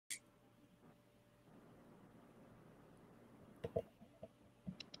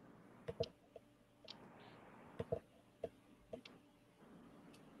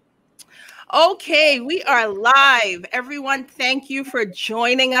Okay, we are live. Everyone, thank you for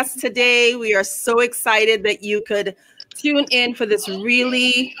joining us today. We are so excited that you could tune in for this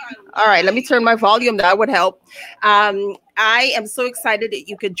really... All right, let me turn my volume. That would help. I am so excited that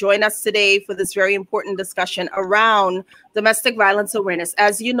you could join us today for this very important discussion around domestic violence awareness.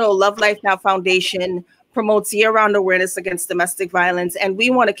 As you know, Love Life Now Foundation promotes year-round awareness against domestic violence, and we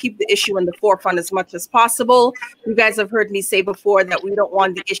want to keep the issue in the forefront as much as possible. You guys have heard me say before that we don't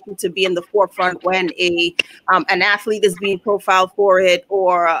want the issue to be in the forefront when an athlete is being profiled for it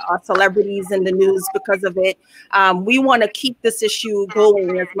or celebrities in the news because of it. We want to keep this issue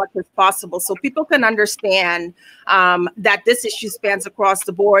going as much as possible so people can understand that this issue spans across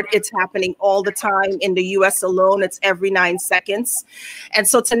the board. It's happening all the time. In the US alone, it's every 9 seconds. And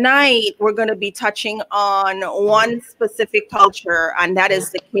so tonight, we're going to be touching on one specific culture, and that is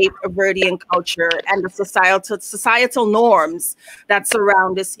the Cape Verdean culture and the societal norms that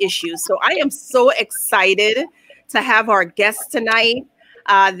surround this issue. So I am so excited to have our guests tonight.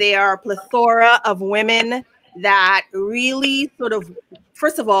 They are a plethora of women that really sort of,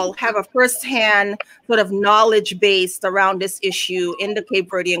 first of all, have a firsthand sort of knowledge based around this issue in the Cape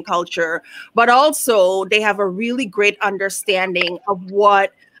Verdean culture, but also they have a really great understanding of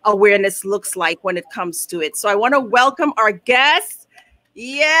what awareness looks like when it comes to it. So I want to welcome our guests.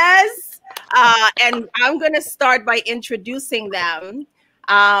 Yes. And I'm going to start by introducing them,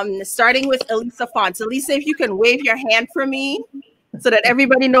 starting with Elisa Fonts. Elisa, if you can wave your hand for me so that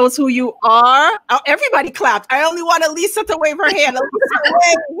everybody knows who you are. Oh, everybody clapped. I only want Elisa to wave her hand.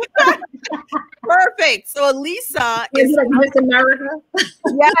 Elisa, perfect. So Elisa is Miss America.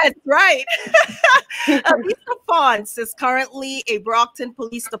 Yes, right. Elisa Fonts is currently a Brockton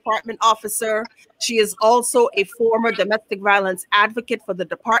Police Department officer. She is also a former domestic violence advocate for the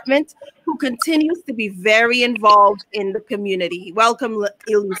department who continues to be very involved in the community. Welcome,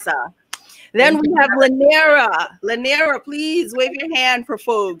 Elisa. Then we have Lanera. Lanera, please wave your hand for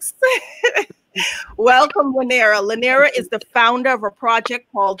folks. Welcome, Lanera. Lanera is the founder of a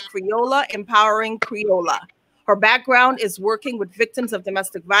project called Kriola, Empowering Kriola. Her background is working with victims of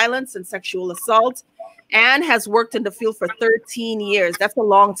domestic violence and sexual assault and has worked in the field for 13 years. That's a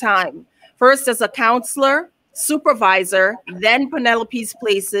long time. First as a counselor, supervisor, then Penelope's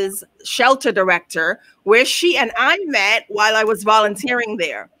Place's shelter director, where she and I met while I was volunteering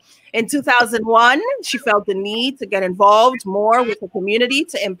there. In 2001, she felt the need to get involved more with the community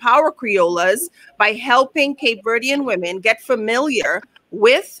to empower Kriolas by helping Cape Verdean women get familiar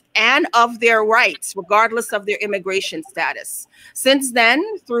with and of their rights, regardless of their immigration status. Since then,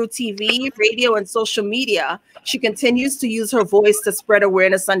 through TV, radio, and social media, she continues to use her voice to spread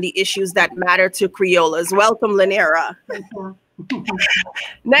awareness on the issues that matter to Kriolas. Welcome, Lanera.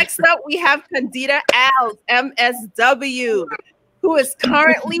 Next up, we have Candida Alves, MSW, who is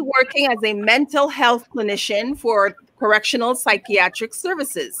currently working as a mental health clinician for Correctional Psychiatric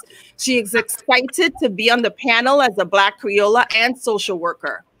Services. She is excited to be on the panel as a Black Kriola and social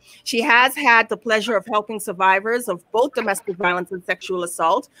worker. She has had the pleasure of helping survivors of both domestic violence and sexual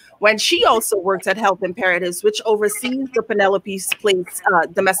assault when she also works at Health Imperatives, which oversees the Penelope's Place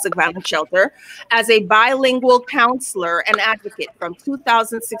domestic violence shelter, as a bilingual counselor and advocate from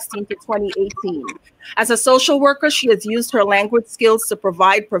 2016 to 2018. As a social worker, she has used her language skills to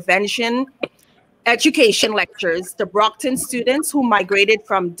provide prevention education lectures to Brockton students who migrated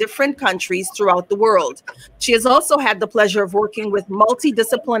from different countries throughout the world. She has also had the pleasure of working with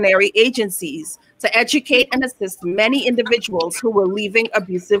multidisciplinary agencies to educate and assist many individuals who were leaving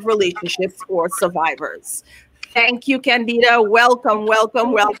abusive relationships or survivors. Thank you, Candida. Welcome,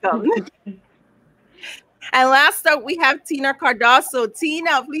 welcome, welcome. And last up, we have Tina Cardoso.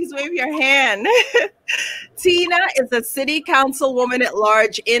 Tina, please wave your hand. Tina is a city councilwoman at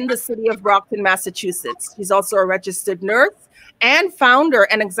large in the city of Brockton, Massachusetts. She's also a registered nurse and founder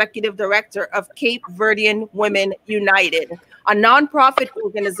and executive director of Cape Verdean Women United, a nonprofit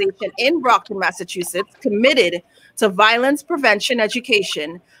organization in Brockton, Massachusetts, committed to violence prevention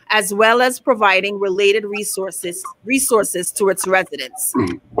education, as well as providing related resources to its residents.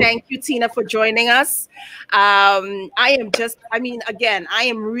 Thank you, Tina, for joining us. I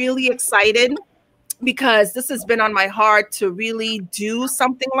am really excited because this has been on my heart to really do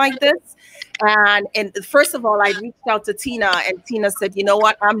something like this. And first of all, I reached out to Tina, and Tina said, you know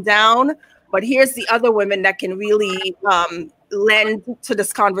what, I'm down, but here's the other women that can really lend to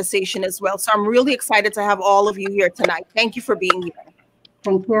this conversation as well. So I'm really excited to have all of you here tonight. Thank you for being here.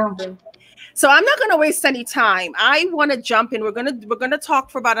 Thank you. So I'm not going to waste any time. I want to jump in. We're going to talk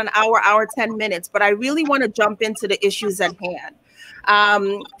for about an hour 10 minutes, but I really want to jump into the issues at hand.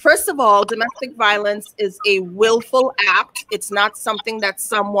 First of all, domestic violence is a willful act. It's not something that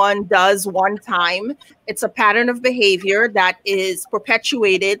someone does one time. It's a pattern of behavior that is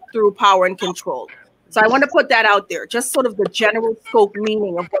perpetuated through power and control. So I want to put that out there, just sort of the general scope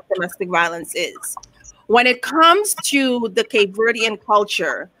meaning of what domestic violence is. When it comes to the Cape Verdean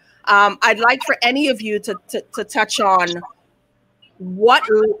culture, I'd like for any of you to touch on what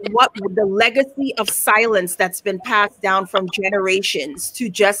the legacy of silence that's been passed down from generations to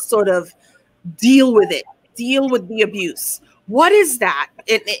just sort of deal with it, deal with the abuse. What is that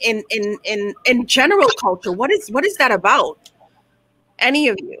in general culture? What is that about? Any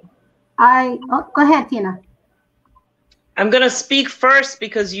of you? Go ahead, Tina. I'm going to speak first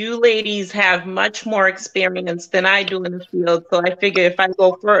because you ladies have much more experience than I do in the field. So I figure if I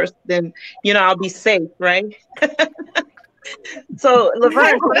go first, then, you know, I'll be safe, right? So,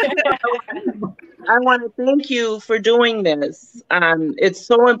 Laverne, I want to thank you for doing this. It's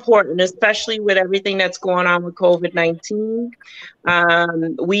so important, especially with everything that's going on with COVID-19.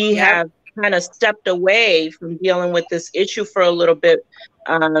 We have kind of stepped away from dealing with this issue for a little bit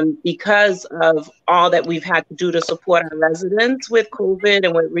because of all that we've had to do to support our residents with COVID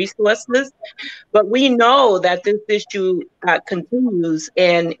and with resources. But we know that this issue continues.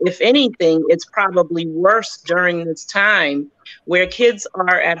 And if anything, it's probably worse during this time where kids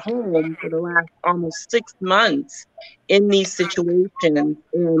are at home for the last almost 6 months in these situations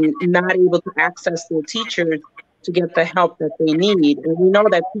and not able to access their teachers to get the help that they need. And we know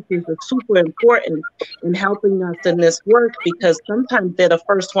that teachers are super important in helping us in this work because sometimes they're the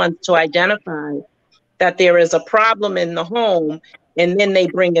first ones to identify that there is a problem in the home, and then they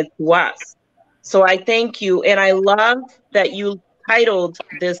bring it to us. So I thank you. And I love that you titled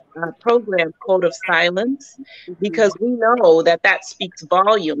this program Code of Silence, because we know that that speaks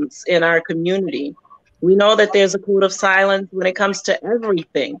volumes in our community. We know that there's a code of silence when it comes to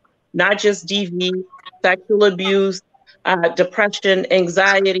everything, not just DV, sexual abuse, depression,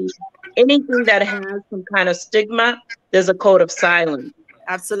 anxiety, anything that has some kind of stigma, there's a code of silence.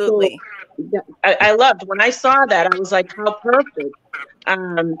 Absolutely. So, I loved when I saw that, I was like, how perfect.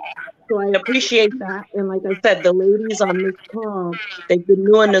 So I appreciate that. And like I said, the ladies on this call, they've been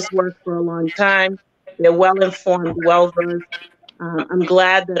doing this work for a long time. They're well-informed, well-versed. I'm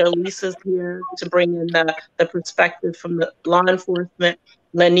glad that Elisa's here to bring in the perspective from the law enforcement.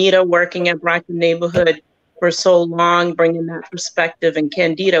 Lanita working at Brockton neighborhood for so long, bringing that perspective. And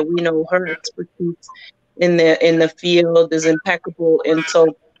Candida, we know her expertise in the field is impeccable. And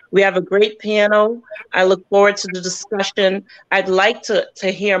so we have a great panel. I look forward to the discussion. I'd like to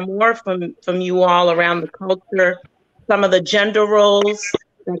hear more from you all around the culture, some of the gender roles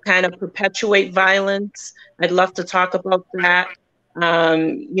that kind of perpetuate violence. I'd love to talk about that.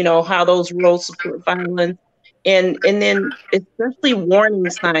 You know, how those roles support violence. And then especially warning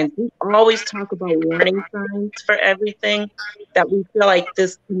signs. We always talk about warning signs for everything that we feel like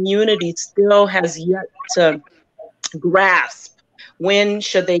this community still has yet to grasp. When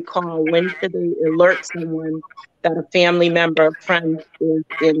should they call? When should they alert someone that a family member, a friend is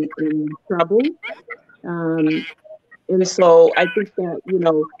in trouble? And so I think that, you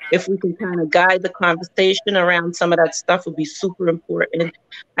know, if we can kind of guide the conversation around some of that stuff would be super important.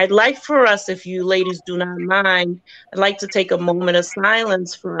 I'd like for us, if you ladies do not mind, I'd like to take a moment of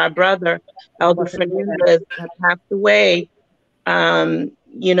silence for our brother, Elder Fernandez, that passed away.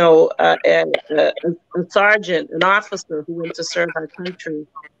 You know, a sergeant, an officer who went to serve our country.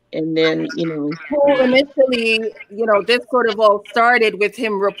 And then, you know. Who initially, you know, this sort of all started with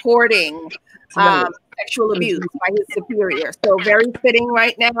him reporting sexual abuse by his superior. So very fitting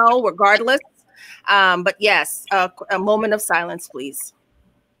right now, regardless. But yes, a moment of silence, please.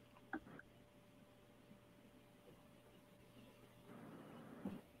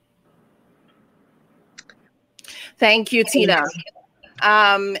 Thank you, Tina.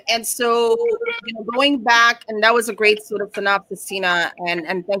 And so, you know, going back, and that was a great sort of synopsis, Tina,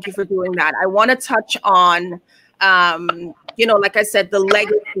 and thank you for doing that. I want to touch on, you know, like I said, the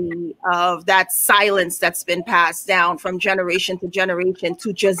legacy of that silence that's been passed down from generation to generation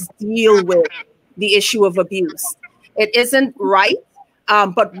to just deal with the issue of abuse. It isn't right,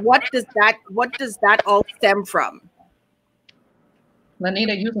 but what does that all stem from?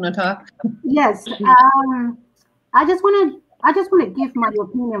 Lanita, you want to talk? Yes. I just want to give my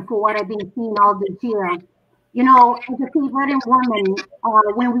opinion for what I've been seeing all this year. You know, as a Cape Verdean woman,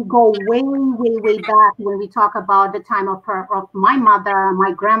 when we go way, way, way back, when we talk about the time of my mother,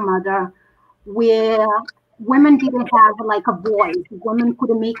 my grandmother, where women didn't have like a voice. Women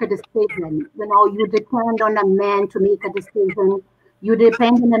couldn't make a decision. You know, you depend on a man to make a decision. You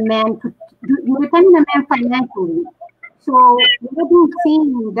depend on a man you depend on a man financially. So we've been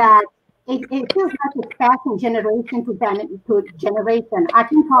seeing that it feels like it's passing generation to generation. I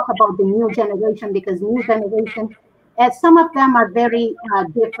can talk about the new generation because new generation, some of them are very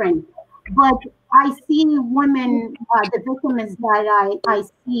different. But I see women, the victims that I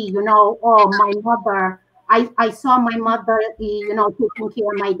see, you know, oh, my mother, I saw my mother, you know, taking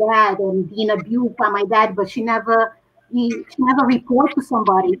care of my dad and being abused by my dad, but she never report to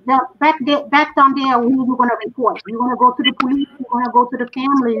somebody. Back down there, who are you going to report? You're going to go to the police, you're going to go to the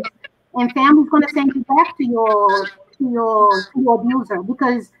families, and family's going to send you back to your abuser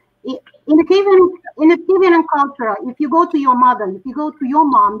because in the Caribbean culture, if you go to your mother, if you go to your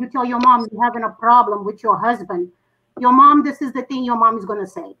mom, you tell your mom you're having a problem with your husband. Your mom, this is the thing your mom is going to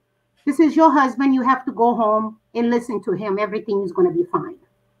say. This is your husband. You have to go home and listen to him. Everything is going to be fine.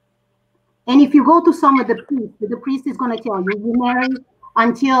 And if you go to some of the priest is going to tell you, you marry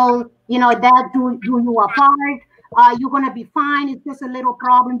until, you know, that do you apart. You're going to be fine. It's just a little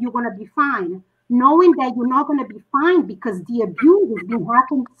problem. You're going to be fine. Knowing that you're not going to be fine because the abuse has been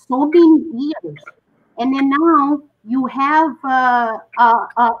happening so many years. And then now you have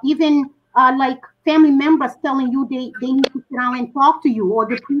even like family members telling you they need to sit down and talk to you, or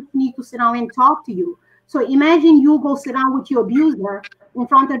the priest need to sit down and talk to you. So imagine you go sit down with your abuser in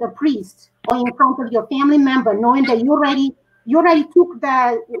front of the priest or in front of your family member, knowing that you already took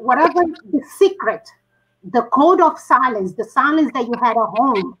the secret, the code of silence, the silence that you had at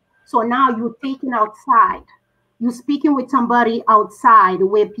home. So now you're taking outside. You're speaking with somebody outside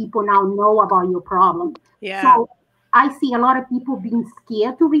where people now know about your problem. Yeah. So I see a lot of people being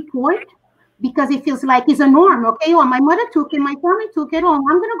scared to report because it feels like it's a norm. Okay, well, my mother took it, my family took it. Oh,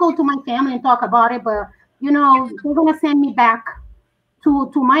 I'm going to go to my family and talk about it, but, you know, they're going to send me back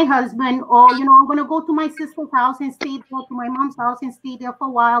to my husband, or, you know, I'm going to go to my sister's house and stay there, to my mom's house and stay there for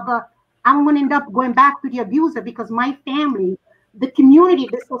a while, but I'm going to end up going back to the abuser because my family, the community,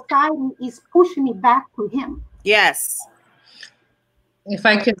 the society is pushing me back to him. Yes. If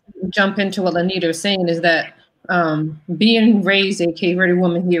I could jump into what Lanita is saying, is that being raised a Cape Verde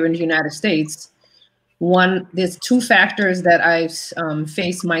woman here in the United States, there's two factors that I've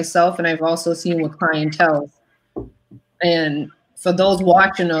faced myself and I've also seen with clientele. And for those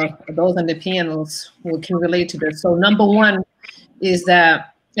watching or those on the panels who can relate to this. So number one is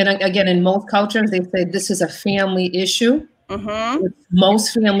that, and again, in most cultures, they say this is a family issue. Mm-hmm.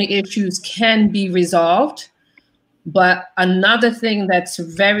 Most family issues can be resolved. But another thing that's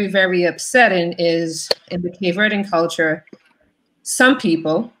very, very upsetting is in the Cape Verdean culture, some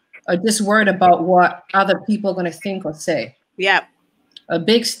people are just worried about what other people are going to think or say. Yeah. A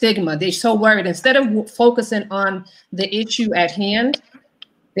big stigma. They're so worried. Instead of focusing on the issue at hand,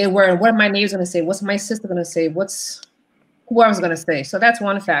 they worry, what are my neighbors going to say? What's my sister going to say? What's whoever's going to say? So that's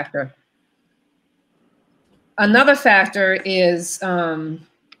one factor. Another factor is, I'm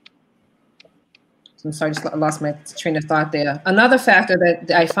sorry, I lost my train of thought there. Another factor that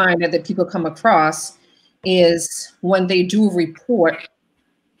I find that people come across is when they do report,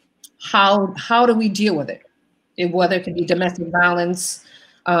 how do we deal with it? Whether it could be domestic violence.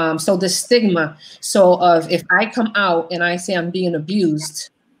 So the stigma. So if I come out and I say I'm being abused,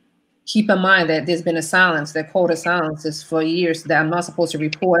 keep in mind that there's been a silence, that code of silence is for years that I'm not supposed to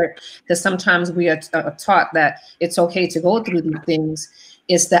report, because sometimes we are taught that it's okay to go through these things.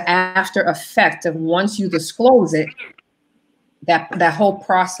 It's the after effect of once you disclose it, that whole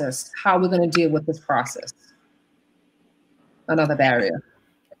process, how we're going to deal with this process. Another barrier.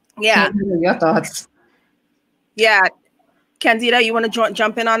 Yeah. Your thoughts? Yeah. Candida, you want to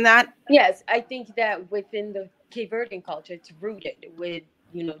jump in on that? Yes, I think that within the Cape Verdean culture, it's rooted with,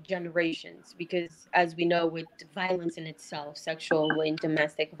 you know, generations, because as we know, with violence in itself, sexual and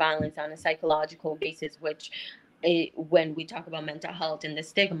domestic violence on a psychological basis, which when we talk about mental health and the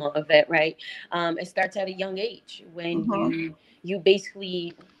stigma of it, right, it starts at a young age when you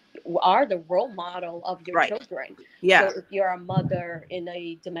basically are the role model of your children. Yeah. So if you're a mother in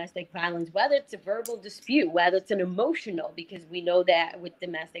a domestic violence, whether it's a verbal dispute, whether it's an emotional, because we know that with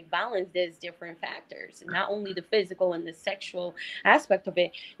domestic violence, there's different factors, not only the physical and the sexual aspect of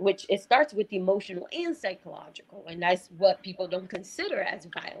it, which it starts with the emotional and psychological. And that's what people don't consider as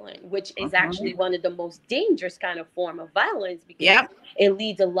violent, which is actually one of the most dangerous kind of form of violence, because it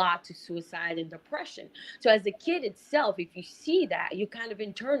leads a lot to suicide and depression. So as a kid itself, if you see that, you kind of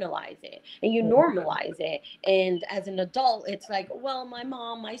internalize it and you normalize it. And as an adult, it's like, well, my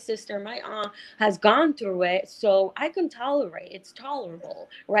mom, my sister, my aunt has gone through it, so I can tolerate. It's tolerable,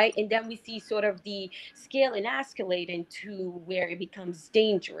 right? And then we see sort of the scale and escalate into where it becomes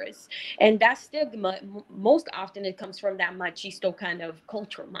dangerous. And that stigma, most often it comes from that machisto kind of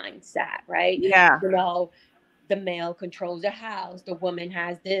cultural mindset, right? Yeah. You know, the male controls the house, the woman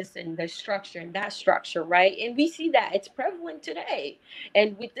has this and the structure and that structure, right? And we see that it's prevalent today.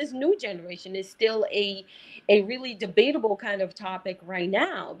 And with this new generation, it's still a really debatable kind of topic right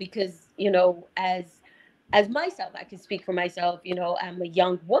now, because, you know, as myself, I can speak for myself, you know, I'm a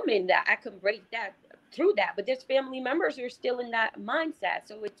young woman that I can break that through that, but there's family members who are still in that mindset.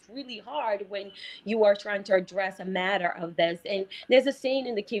 So it's really hard when you are trying to address a matter of this. And there's a saying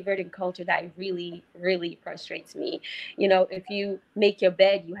in the Cape Verdean culture that really, really frustrates me. You know, if you make your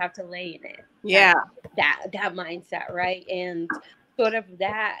bed, you have to lay in it. Yeah. That mindset, right? And sort of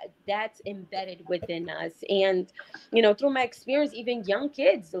that's embedded within us. And, you know, through my experience, even young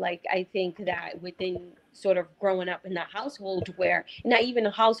kids, like, I think that within sort of growing up in a household where, not even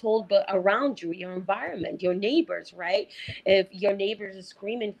a household, but around you, your environment, your neighbors, right? If your neighbors are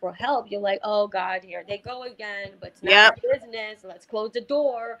screaming for help, you're like, oh God, here they go again, but it's not my business. Let's close the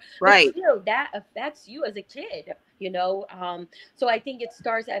door. Right. But still, that affects you as a kid, you know? So I think it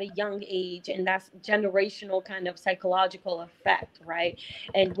starts at a young age, and that's generational kind of psychological effect, right?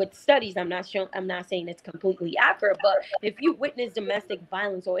 And with studies, I'm not saying it's completely accurate, but if you witness domestic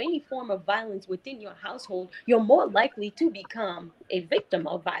violence or any form of violence within your household, you're more likely to become a victim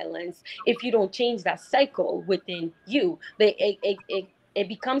of violence if you don't change that cycle within you. But it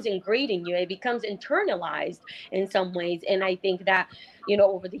becomes ingrained in you. It becomes internalized in some ways. And I think that, you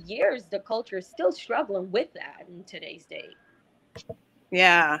know, over the years, the culture is still struggling with that in today's day.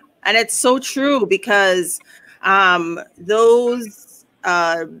 Yeah. And it's so true, because those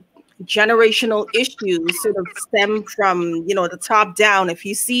generational issues sort of stem from, you know, the top down. If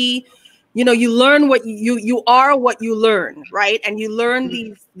you see, you know, you learn what you are what you learn, right? And you learn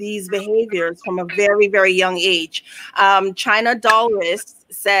these behaviors from a very, very young age. China Dollars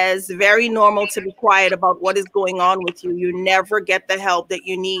says, very normal to be quiet about what is going on with you. You never get the help that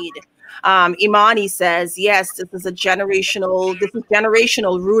you need. Imani says, yes, this is generational,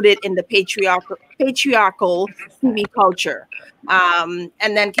 rooted in the patriarchal TV culture. And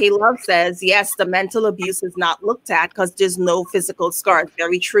then K Love says, yes, the mental abuse is not looked at because there's no physical scars.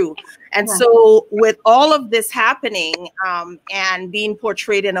 Very true. And so with all of this happening and being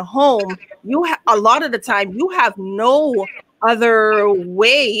portrayed in a home, a lot of the time you have no other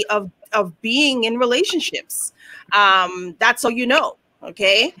way of being in relationships. That's all you know.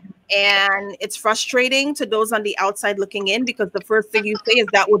 Okay. And it's frustrating to those on the outside looking in, because the first thing you say is,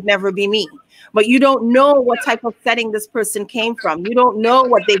 that would never be me. But you don't know what type of setting this person came from. You don't know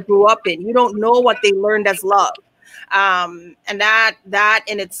what they grew up in. You don't know what they learned as love. And that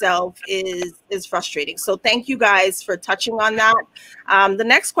in itself is frustrating. So thank you guys for touching on that. The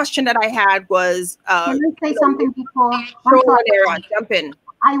next question that I had was, can I say something before? Jump in.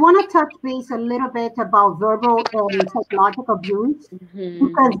 I want to touch base a little bit about verbal and psychological abuse,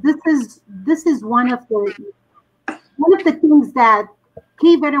 because this is one of the things that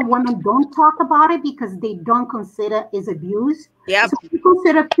Cape Verdean women don't talk about it, because they don't consider is abuse. Yeah. So they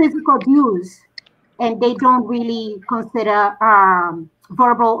consider physical abuse, and they don't really consider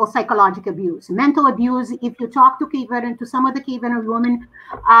verbal or psychological abuse. Mental abuse, if you talk to Cape Verdean, to some of the Cape Verdean women,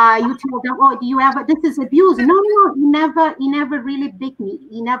 you tell them, oh, do you ever, this is abuse. No, he never really beat me.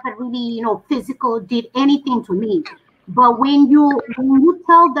 He never really, you know, physical did anything to me. But when you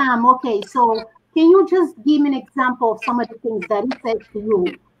tell them, okay, so can you just give me an example of some of the things that he said to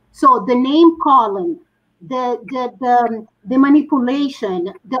you? So the name calling, the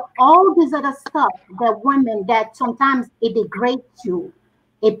manipulation, all this other stuff that women, that sometimes it degrades you,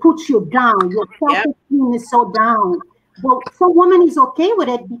 it puts you down, your self-esteem is so down. But some women is okay with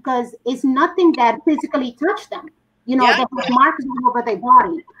it, because it's nothing that physically touched them. You know, they have marks all over their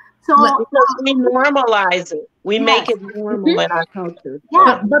body. So we normalize it. We make it normal in our culture.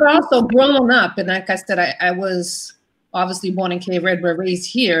 Yeah. But also growing up, and like I said, I was obviously born in Cape Verdean, but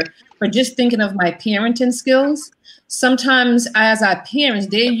raised here. But just thinking of my parenting skills, sometimes as our parents,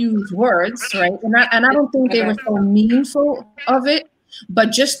 they use words, right? And I don't think they were so meaningful of it,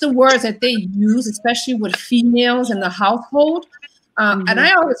 but just the words that they use, especially with females in the household. And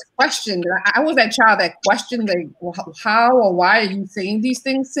I always questioned, I was that child that questioned, like, well, how or why are you saying these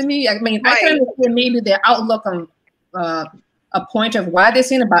things to me? I mean, I can understand maybe their outlook on a point of why they're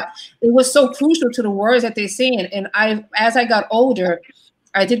saying about it. Was so crucial to the words that they're saying. And as I got older,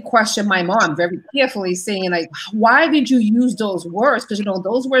 I did question my mom very carefully, saying like, why did you use those words? Because, you know,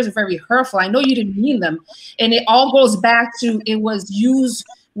 those words are very hurtful. I know you didn't mean them. And it all goes back to, it was used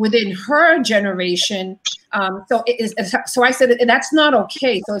within her generation. So it is. So I said, that's not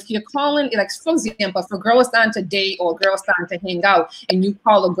okay. So if you're calling, like, for example, if a girl is starting to date or a girl is starting to hang out and you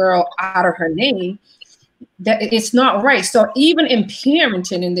call a girl out of her name, that it's not right. So even in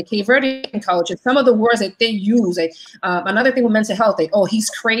parenting, in the Cape Verdean culture, some of the words that they use, like, another thing with mental health, like, oh, he's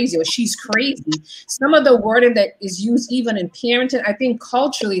crazy or she's crazy. Some of the wording that is used even in parenting, I think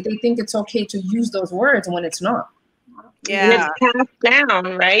culturally, they think it's okay to use those words when it's not. Yeah. And it's passed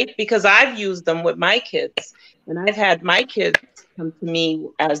down, right? Because I've used them with my kids, and I've had my kids come to me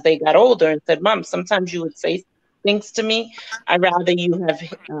as they got older and said, Mom, sometimes you would say things to me. I'd rather you have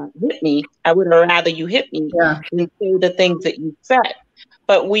hit me. I would rather you hit me than say the things that you said.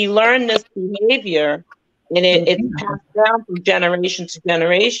 But we learn this behavior, and it's passed down from generation to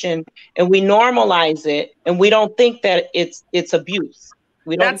generation, and we normalize it, and we don't think that it's abuse.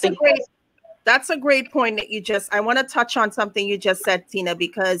 We don't think that's a great point that you just, I want to touch on something you just said, Tina,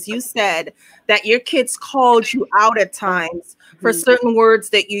 because you said that your kids called you out at times for certain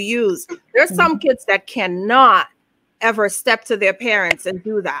words that you use. There's some kids that cannot ever step to their parents and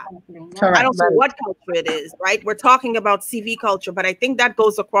do that. Correct. I don't know what culture it is, right? We're talking about CV culture, but I think that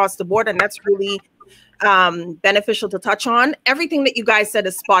goes across the board, and that's really beneficial to touch on. Everything that you guys said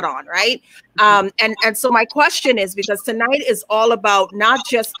is spot on, right? And so my question is, because tonight is all about not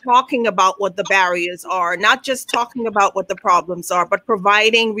just talking about what the barriers are, not just talking about what the problems are, but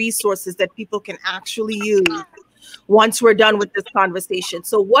providing resources that people can actually use once we're done with this conversation.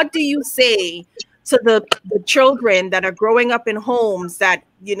 So what do you say to the children that are growing up in homes that,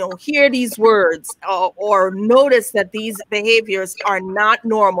 you know, hear these words or notice that these behaviors are not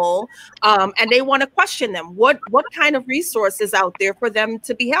normal, and they want to question them? What kind of resources out there for them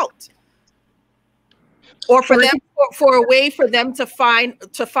to be helped, or for them for a way for them to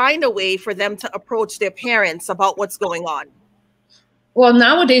find a way for them to approach their parents about what's going on? Well,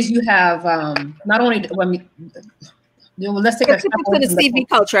 nowadays you have not only let's take a step to the CV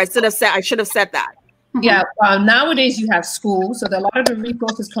culture. I should have said that. Yeah, nowadays you have schools, so that a lot of the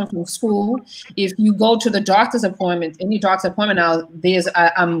resources come from school. If you go to the doctor's appointment, any doctor's appointment now, there's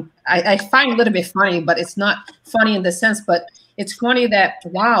I find it a little bit funny, but it's not funny in the sense, but it's funny that,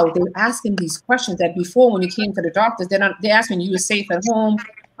 wow, they're asking these questions that before, when you came to the doctors, they're asking you, safe at home,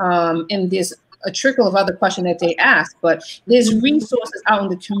 and there's a trickle of other questions that they ask, but there's resources out in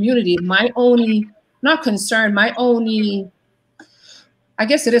the community. My only, not concern, my only, I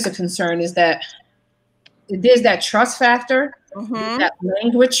guess it is a concern, is that there's that trust factor, that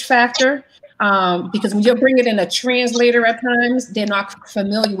language factor, because when you're bringing in a translator at times, they're not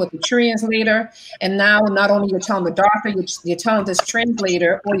familiar with the translator. And now not only you're telling the doctor, you're telling this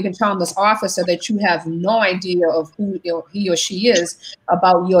translator, or you can tell this officer that you have no idea of who he or she is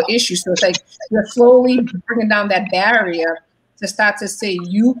about your issue. So it's like you're slowly bringing down that barrier to start to say,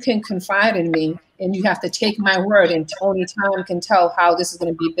 you can confide in me, and you have to take my word, and only time can tell how this is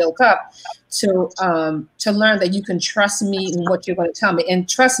going to be built up, to learn that you can trust me in what you're going to tell me. And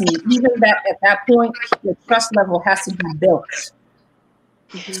trust me, even that at that point, your trust level has to be built.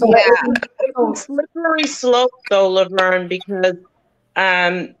 So it's a slippery slope though, Laverne, because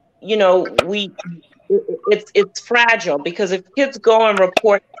you know, it's fragile, because if kids go and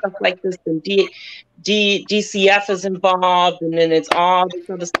report stuff like this, then DCF is involved, and then it's all this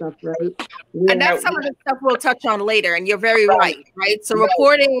other stuff, right? And that's some of the stuff we'll touch on later, and you're very right? So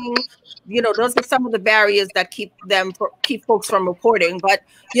reporting, you know, those are some of the barriers that keep folks from reporting. But,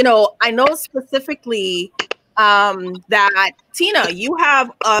 you know, I know specifically that, Tina, you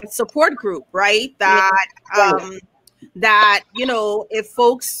have a support group, right? That, you know, if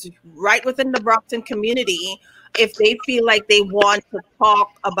folks right within the Brockton community, if they feel like they want to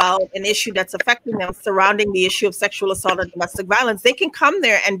talk about an issue that's affecting them surrounding the issue of sexual assault and domestic violence, they can come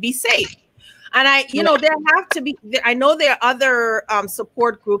there and be safe. And there have to be, I know there are other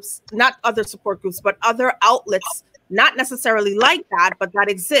support groups, not other support groups, but other outlets, not necessarily like that, but that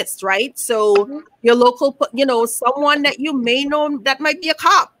exists, right? So your local, you know, someone that you may know that might be a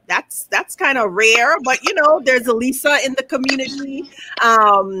cop. That's kind of rare, but, you know, there's a Lisa in the community.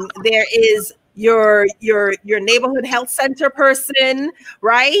 There is your neighborhood health center person,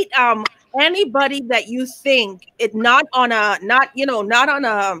 right? Anybody that you think it not on a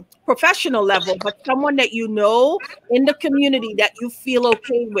professional level, but someone that you know in the community that you feel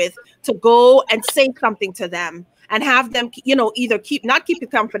okay with, to go and say something to them and have them, you know, either keep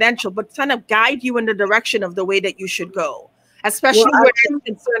it confidential, but kind of guide you in the direction of the way that you should go, especially where it's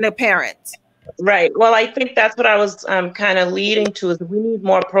concerned a parent. Right. Well, I think that's what I was kind of leading to, is we need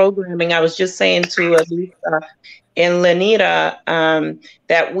more programming. I was just saying to Lisa and Lenita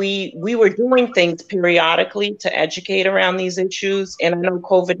that we were doing things periodically to educate around these issues. And I know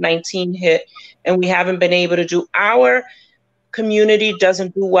COVID-19 hit and we haven't been able to do. Our community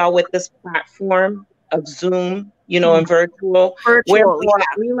doesn't do well with this platform of Zoom, and virtual. We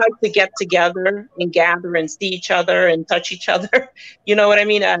like to get together and gather and see each other and touch each other. You know what I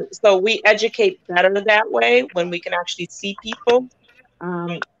mean? So we educate better that way when we can actually see people.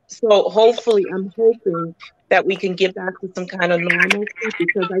 So hopefully, I'm hoping that we can get back to some kind of normalcy,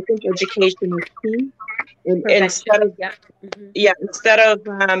 because I think education is key. And instead of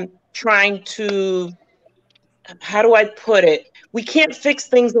trying to, how do I put it? We can't fix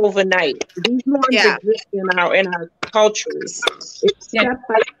things overnight. These norms exist in our cultures. It's step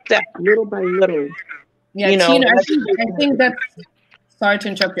by step, little by little. Yeah, Tina, I think that's, sorry to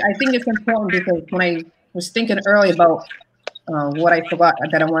interrupt you. I think it's important, because when I was thinking earlier about what I forgot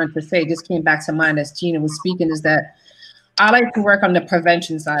that I wanted to say, just came back to mind as Tina was speaking, is that I like to work on the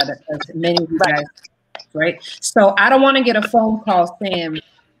prevention side, as many of you guys, right? So I don't want to get a phone call saying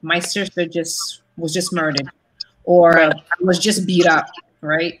my sister was just murdered, or was just beat up,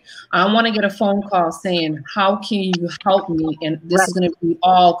 right? I want to get a phone call saying, how can you help me? And this is going to be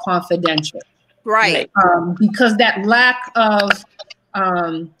all confidential. Right. Because that lack of,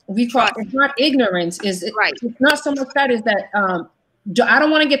 it's not ignorance, it's not so much that, is that I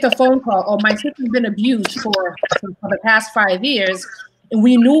don't want to get the phone call, oh, my sister's been abused for the past 5 years, and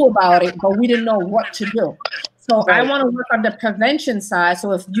we knew about it, but we didn't know what to do. So I want to work on the prevention side.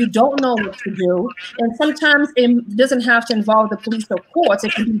 So if you don't know what to do, and sometimes it doesn't have to involve the police or courts,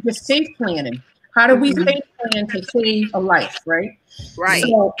 it can be just safe planning. How do we safe plan to save a life, right? Right.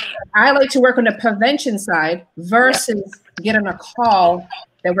 So I like to work on the prevention side versus getting a call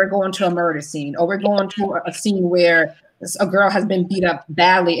that we're going to a murder scene, or we're going to a scene where a girl has been beat up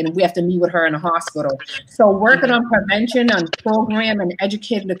badly and we have to meet with her in a hospital. So working on prevention, on program, and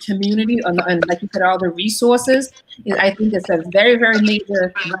educating the community on, and like you said, all the resources, I think it's a very, very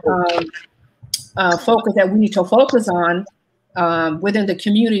major focus that we need to focus on within the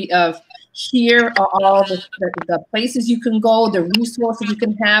community of, here are all the places you can go, the resources you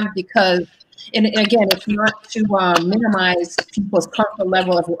can have, because, and again, it's not to minimize people's comfort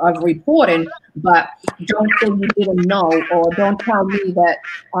level of reporting, but don't say you didn't know, or don't tell me that,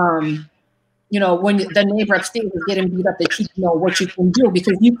 when the neighbor upstairs is getting beat up, that you know what you can do,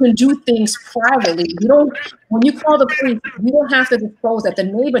 because you can do things privately. When you call the police, you don't have to disclose that the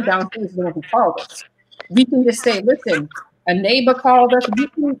neighbor downstairs is going to call us. We can just say, listen, a neighbor called us. We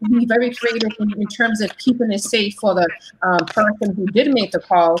can be very creative in terms of keeping it safe for the person who did make the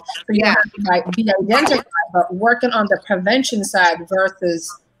call. So you have to be identified, but working on the prevention side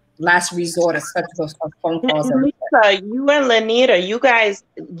versus last resort, such as phone calls. Lisa, you and Lenita, you guys,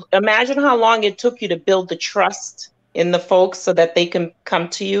 imagine how long it took you to build the trust in the folks so that they can come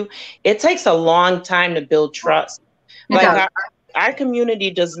to you. It takes a long time to build trust. Our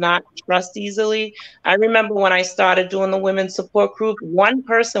community does not trust easily. I remember when I started doing the women's support group, one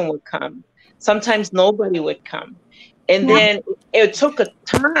person would come. Sometimes nobody would come. And then it took a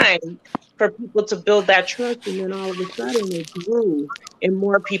time for people to build that trust. And then all of a sudden it grew and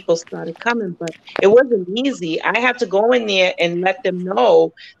more people started coming. But it wasn't easy. I had to go in there and let them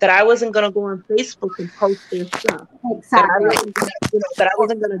know that I wasn't going to go on Facebook and post their stuff. Exactly. That I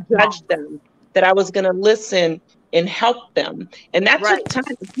wasn't going to judge them, that I was going to listen and help them. And that took time.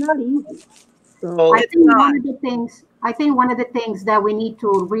 It's not easy. So I think one of the things that we need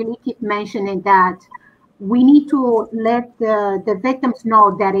to really keep mentioning, that we need to let the victims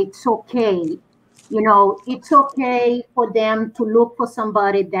know that it's okay. It's okay for them to look for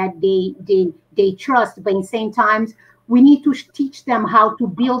somebody that they trust, but in the same time, we need to teach them how to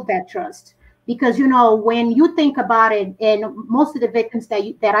build that trust. Because, when you think about it, and most of the victims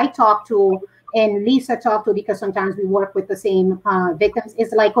that I talk to, and Lisa talked to, because sometimes we work with the same victims,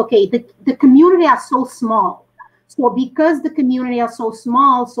 it's like, okay, the community are so small. So because the community are so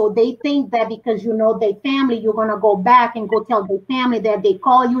small, so they think that because you know their family, you're going to go back and go tell their family that they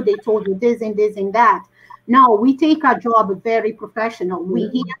call you, they told you this and this and that. No, we take our job very professional.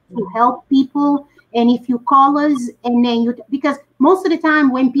 We're here to help people. And if you call us, and then because most of the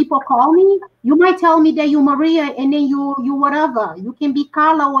time when people call me, you might tell me that you're Maria, and then you whatever. You can be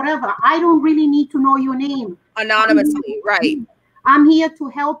Carla, whatever. I don't really need to know your name. Anonymously, right. I'm here to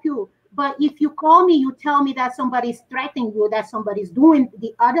help you. But if you call me, you tell me that somebody's threatening you, that somebody's doing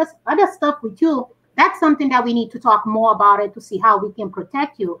the other stuff with you. That's something that we need to talk more about it to see how we can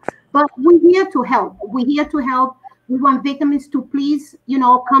protect you. But we're here to help. We're here to help. We want victims to please, you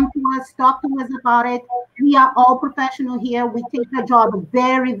know, come to us, talk to us about it. We are all professional here. We take our job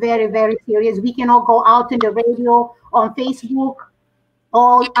very, very, very serious. We can all go out in the radio, on Facebook,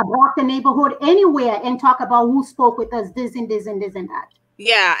 or about the neighborhood, anywhere, and talk about who spoke with us, this and this and this and that.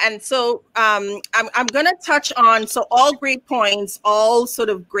 Yeah, and so I'm going to touch on, so all great points, all sort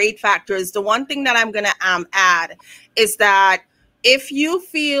of great factors. The one thing that I'm going to add is that if you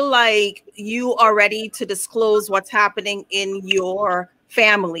feel like you are ready to disclose what's happening in your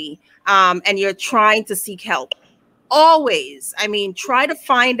family, and you're trying to seek help, always, I mean, try to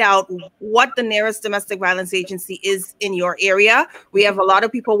find out what the nearest domestic violence agency is in your area. We have a lot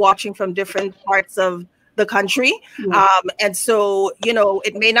of people watching from different parts of the country. And so, you know,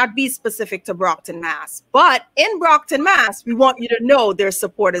 it may not be specific to Brockton, Mass, but in Brockton, Mass, we want you to know their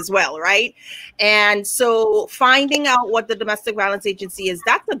support as well, right? And so finding out what the domestic violence agency is,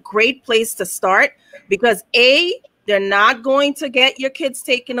 that's a great place to start, because they're not going to get your kids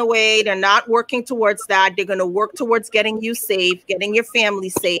taken away. They're not working towards that. They're going to work towards getting you safe, getting your family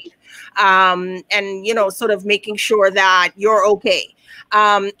safe, and, you know, sort of making sure that you're okay.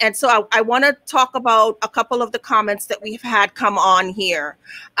 And so I want to talk about a couple of the comments that we've had come on here.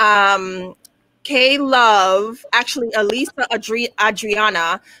 K-Love, actually, Elisa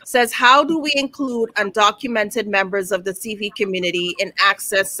Adriana says, how do we include undocumented members of the CV community in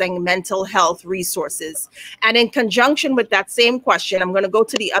accessing mental health resources? And in conjunction with that same question, I'm going to go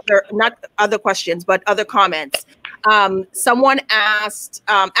to the other, not other questions, but other comments. Someone asked,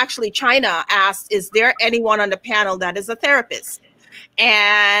 actually, China asked, is there anyone on the panel that is a therapist?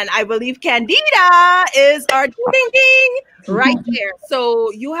 And I believe Candida is our ding, ding, ding right there.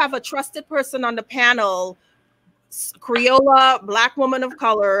 So you have a trusted person on the panel, Kriola, Black woman of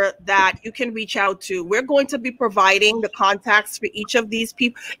color, that you can reach out to. We're going to be providing the contacts for each of these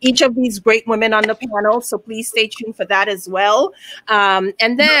people, each of these great women on the panel. So please stay tuned for that as well. And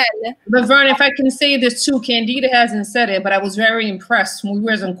then, but Vern, if I can say this too, Candida hasn't said it, but I was very impressed when we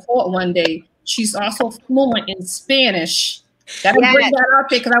were in court one day. She's also fluent in Spanish. Gotta bring that out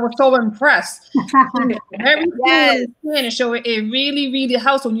there because I was so impressed. Very fluent in Spanish, so it really, really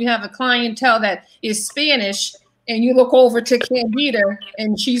helps when you have a clientele that is Spanish and you look over to Candida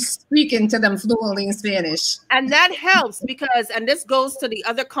and she's speaking to them fluently in Spanish. And that helps because, and this goes to the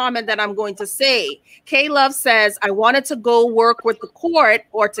other comment that I'm going to say. K-Love says, I wanted to go work with the court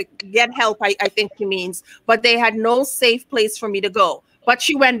or to get help, I think she means, but they had no safe place for me to go. But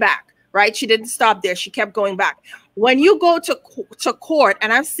she went back, right? She didn't stop there. She kept going back. When you go to court,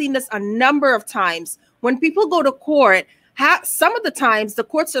 and I've seen this a number of times, when people go to court, some of the times the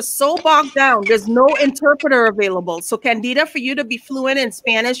courts are so bogged down, there's no interpreter available. So Candida, for you to be fluent in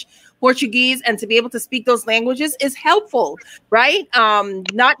Spanish, Portuguese, and to be able to speak those languages is helpful, right?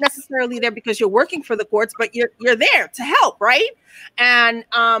 Not necessarily there because you're working for the courts, but you're there to help, right? And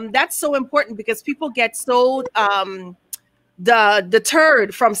that's so important because people get so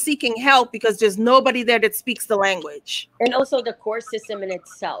deterred from seeking help because there's nobody there that speaks the language. And also the court system in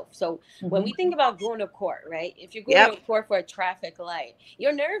itself. So when we think about going to court, right? If you're going to court for a traffic light,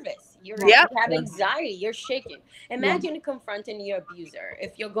 you're nervous. You have anxiety. You're shaking. Imagine confronting your abuser.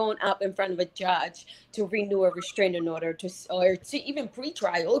 If you're going up in front of a judge to renew a restraining order or to even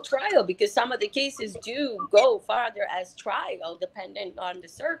pre-trial, trial, because some of the cases do go farther as trial, depending on the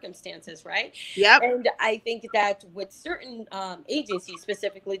circumstances, right? Yep. And I think that with certain agencies,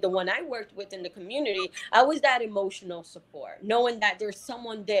 specifically the one I worked with in the community, I was that emotional support, knowing that there's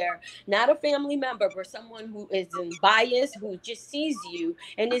someone there, not a family member, but someone who isn't biased, who just sees you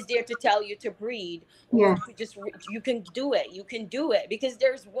and is there to tell you to breathe, or to just, you can do it, because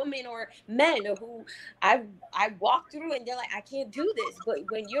there's women or men who I walk through and they're like, I can't do this, but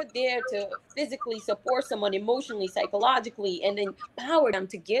when you're there to physically support someone emotionally, psychologically, and empower them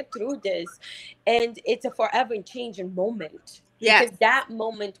to get through this, and it's a forever changing moment. Because that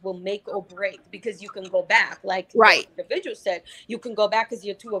moment will make or break, because you can go back, like the individual said, you can go back because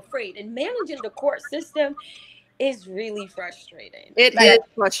you're too afraid. And managing the court system is really frustrating. It is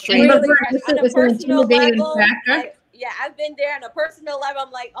frustrating. Really, on a personal level, I've been there on a personal level.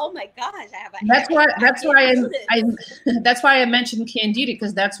 I'm like, oh my gosh, I have that's why I mentioned Candida,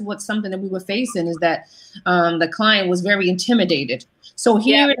 because that's something that we were facing, is that the client was very intimidated. So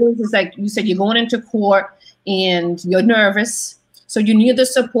here it is, it's like you said, you're going into court and you're nervous, so you need the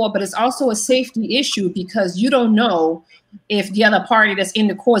support, but it's also a safety issue because you don't know if the other party that's in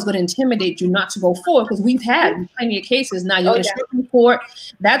the court is going to intimidate you not to go forward, because we've had plenty of cases now. You're in court.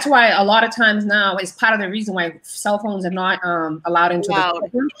 That's why a lot of times now is part of the reason why cell phones are not allowed into the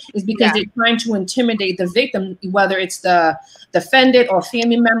courtroom, is because they're trying to intimidate the victim, whether it's the defendant or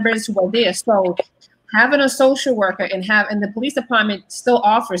family members who are there. So having a social worker and the police department still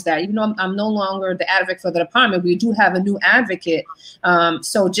offers that. Even though I'm no longer the advocate for the department, we do have a new advocate.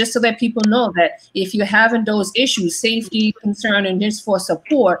 So just to let people know that if you're having those issues, safety concern, and just for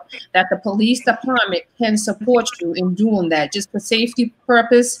support, that the police department can support you in doing that, just for safety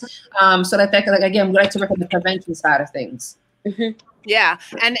purpose. So that can, like, again, we like to work on the prevention side of things. Mm-hmm. Yeah,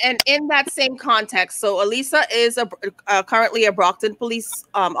 and in that same context, so Elisa is currently a Brockton police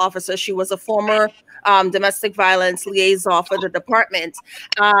officer. She was a former domestic violence liaison for the department.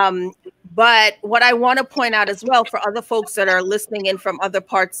 But what I want to point out as well for other folks that are listening in from other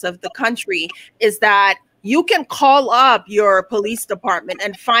parts of the country is that you can call up your police department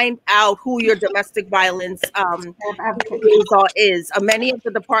and find out who your domestic violence liaison is. Many of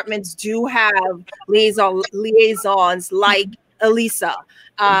the departments do have liaisons like Elisa.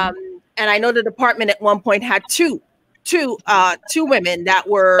 And I know the department at one point had two women that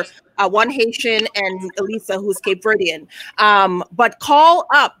were one Haitian and Elisa, who's Cape Verdean. But call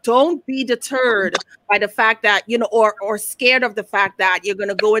up. Don't be deterred by the fact that, you know, or scared of the fact that you're going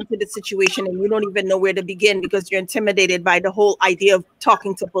to go into the situation and you don't even know where to begin because you're intimidated by the whole idea of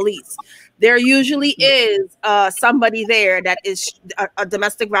talking to police. There usually is somebody there that is a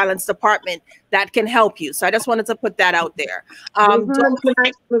domestic violence department that can help you. So I just wanted to put that out there.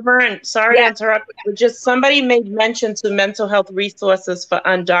 Laverne, sorry to interrupt. Just somebody made mention to mental health resources for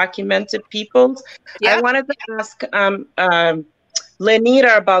undocumented peoples. Yeah. I wanted to ask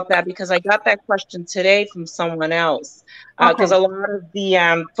Lenita about that because I got that question today from someone else. Because a lot of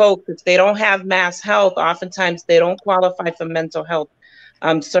the folks, if they don't have mass health, oftentimes they don't qualify for mental health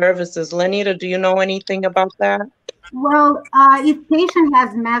services. Lenita, do you know anything about that? Well, if patient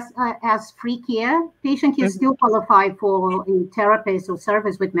has free care, patient can still qualify for a therapist or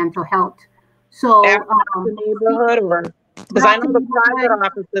service with mental health. So the neighborhood, or because I know the private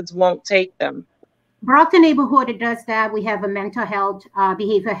offices won't take them. Brockton neighborhood, it does that. We have a mental health,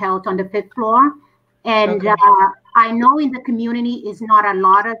 behavioral health on the 5th floor. And I know in the community is not a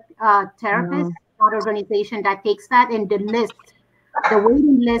lot of therapists, not organization that takes that. And the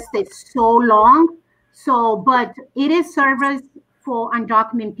waiting list is so long. So, but it is service for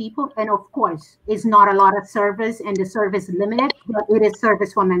undocumented people. And of course, it's not a lot of service and the service limited, but it is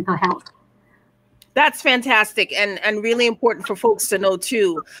service for mental health. That's fantastic and really important for folks to know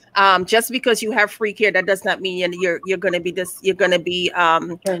too. Just because you have free care, that does not mean you're going to be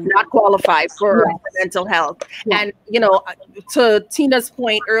not qualified for mental health. Yes. And you know, to Tina's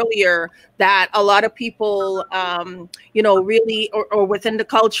point earlier, that a lot of people, you know, really or within the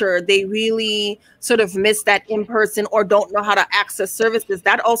culture, they really sort of miss that in person or don't know how to access services.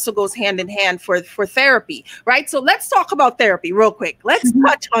 That also goes hand in hand for therapy, right? So let's talk about therapy real quick. Let's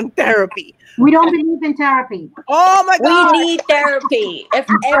touch on therapy. We don't believe in therapy. Oh my God. We need therapy. If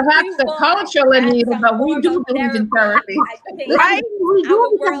perhaps the culture will need it, but we do believe in therapy. Right? We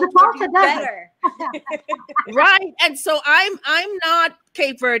do because the culture does it. Right. And so I'm not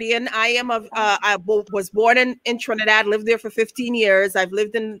Cape Verdean. I was born in Trinidad, lived there for 15 years. I've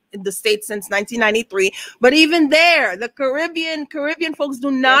lived in the States since 1993. But even there, the Caribbean folks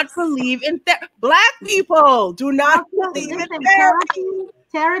do not believe in Black people do not believe in therapy.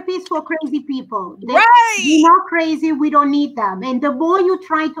 Therapy is for crazy people. They're not crazy. We don't need them. And the more you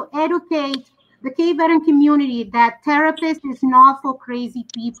try to educate the Cape Verdean community that therapist is not for crazy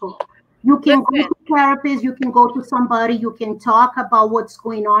people. You can go to therapist, you can go to somebody, you can talk about what's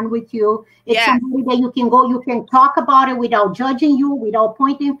going on with you. It's somebody that you can talk about it without judging you, without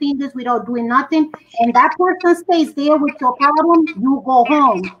pointing fingers, without doing nothing. And that person stays there with your problem, you go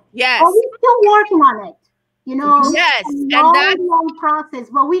home. Yes. But we're still working on it. You know, yes, and that's a long process,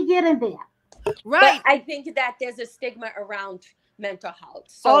 but we get in there. Right. But I think that there's a stigma around mental health.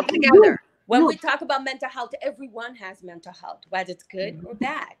 So altogether. When we talk about mental health, everyone has mental health, whether it's good or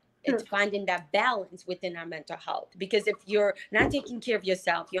bad. It's finding that balance within our mental health. Because if you're not taking care of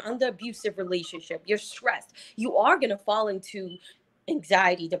yourself, you're under abusive relationship, you're stressed, you are going to fall into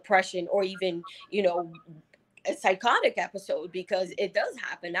anxiety, depression, or even, you know, a psychotic episode, because it does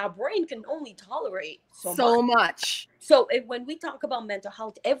happen. Our brain can only tolerate so much. So when we talk about mental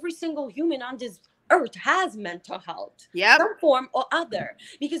health, every single human on this earth has mental health, some form or other,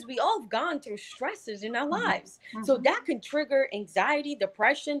 because we all have gone through stresses in our lives. So that can trigger anxiety,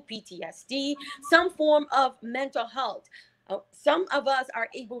 depression, PTSD, some form of mental health. Some of us are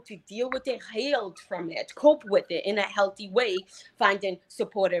able to deal with it, healed from it, cope with it in a healthy way, finding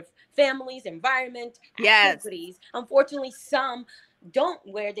supportive families, environment, activities. Unfortunately, some don't,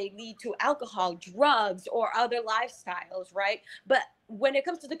 where they lead to alcohol, drugs, or other lifestyles, right? But when it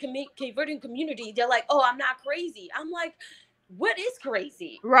comes to the Cape Verdean community, they're like, oh, I'm not crazy. I'm like, what is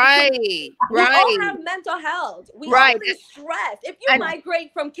crazy? Right. We Right. all have mental health. We Right. all be stressed. If you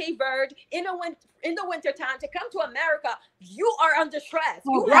migrate from Cape Verde in the winter time to come to America, you are under stress.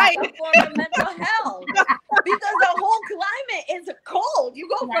 You Right. have some form of mental health because the whole climate is cold. You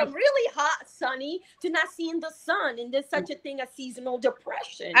go from really hot, sunny to not seeing the sun, and there's such a thing as seasonal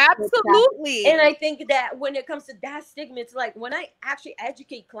depression. Absolutely. And I think that when it comes to that stigma, it's like when I actually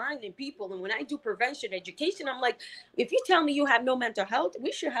educate clients and people, and when I do prevention education, I'm like, if you tell me you have no mental health,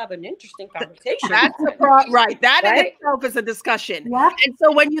 we should have an interesting conversation. That's the right. That in itself is a discussion. Yeah. And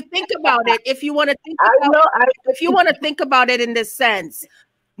so when you think about it, if you want to think about it in this sense,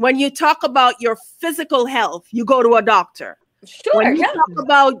 when you talk about your physical health, you go to a doctor. Sure. When you talk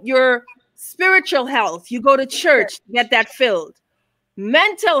about your spiritual health, you go to church to get that filled.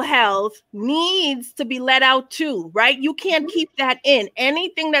 Mental health needs to be let out too, right? You can't keep that in.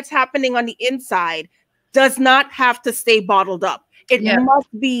 Anything that's happening on the inside does not have to stay bottled up. It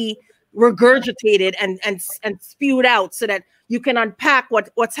must be regurgitated and spewed out so that you can unpack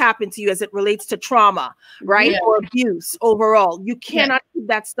what's happened to you as it relates to trauma, right? Or abuse overall. You cannot keep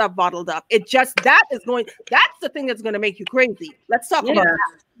that stuff bottled up. That's the thing that's going to make you crazy. Let's talk about that.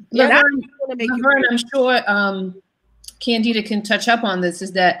 Laverne, I'm sure Candida can touch up on this,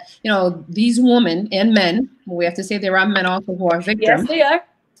 is that, these women and men, we have to say there are men also who are victims. Yes, they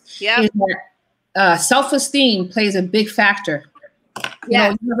are. Yeah. Self-esteem plays a big factor. You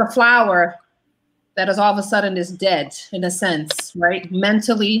have a flower that is all of a sudden is dead in a sense, right?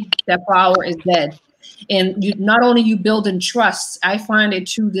 Mentally, that flower is dead. And not only you building trust, I find it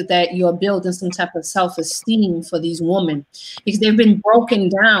too that you're building some type of self-esteem for these women because they've been broken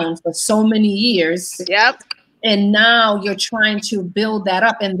down for so many years. Yep. And now you're trying to build that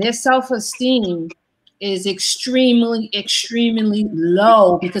up, and their self-esteem is extremely, extremely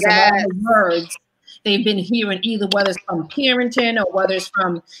low because of all the words they've been hearing, either whether it's from parenting or whether it's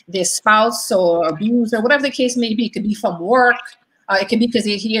from their spouse or abuse or whatever the case may be. It could be from work. It could be because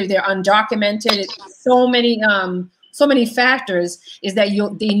they're undocumented. So many factors is that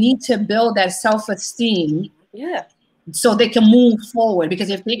they need to build that self-esteem. Yeah. So they can move forward, because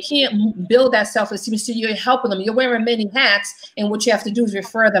if they can't build that self-esteem, so you're helping them, you're wearing many hats, and what you have to do is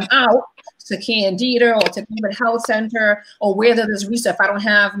refer them out to Candida or to the health center or where there's research. If I don't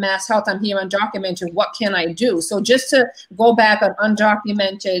have mass health, I'm here undocumented, what can I do? So just to go back on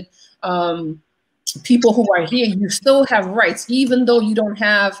undocumented people who are here, you still have rights, even though you don't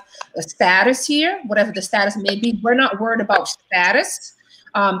have a status here, whatever the status may be. We're not worried about status.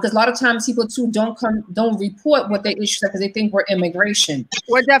 Because a lot of times people too don't report what their issues are because they think we're immigration.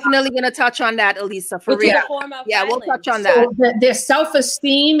 We're definitely going to touch on that, Elisa, for real. Yeah, we'll touch on that. So their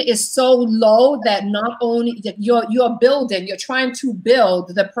self-esteem is so low that not only you're trying to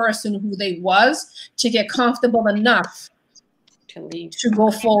build the person who they was to get comfortable enough to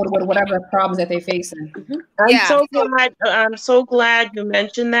go forward with whatever problems that they're facing. I'm so glad you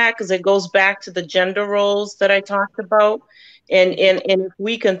mentioned that, because it goes back to the gender roles that I talked about. And if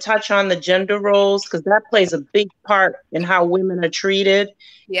we can touch on the gender roles, because that plays a big part in how women are treated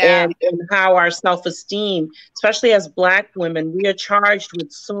and how our self-esteem, especially as Black women, we are charged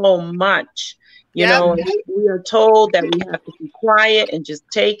with so much. You know, we are told that we have to be quiet and just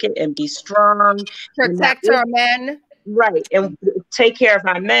take it and be strong. Protect our men. Right. And take care of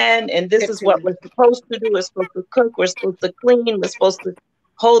our men. And this is what we're supposed to do. We're supposed to cook. We're supposed to clean. We're supposed to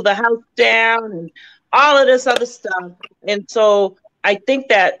hold the house down and all of this other stuff. And so I think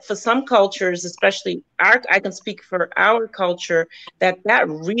that for some cultures, especially I can speak for our culture, that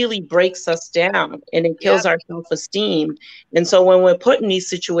really breaks us down and it kills our self-esteem. And so when we're put in these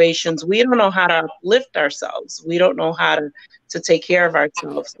situations, we don't know how to uplift ourselves. We don't know how to take care of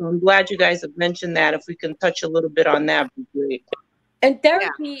ourselves. So I'm glad you guys have mentioned that. If we can touch a little bit on that, would be great. And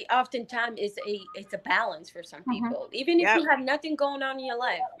therapy oftentimes is a balance for some people. Even if you have nothing going on in your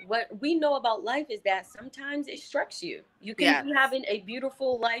life, what we know about life is that sometimes it strikes you. You can be having a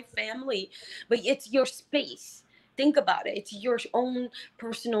beautiful life, family, but it's your space. Think about it. It's your own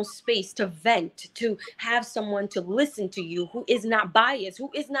personal space to vent, to have someone to listen to you who is not biased, who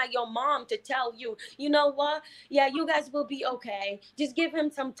is not your mom to tell you, you know what? Yeah, you guys will be okay. Just give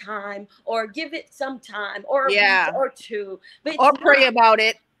him some time, or give it some time, or a week or two. But or pray about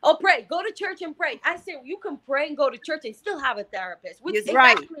it. Oh, pray. Go to church and pray. I say you can pray and go to church and still have a therapist, which is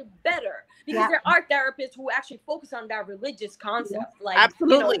actually better, because there are therapists who actually focus on that religious concept, like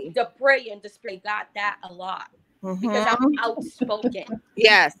absolutely, the pray and display. Got that a lot. Because I'm outspoken.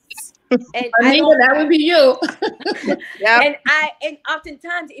 Yes. And that would be you. And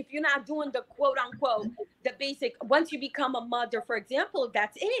oftentimes, if you're not doing the quote unquote, the basic, once you become a mother, for example,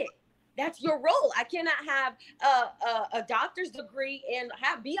 that's it. That's your role. I cannot have a doctor's degree and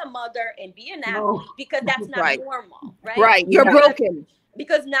be a mother and be an athlete because that's not normal, right? Right. You're broken.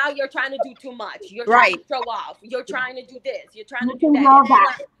 Because now you're trying to do too much. You're trying to show off. You're trying to do this. You're trying to do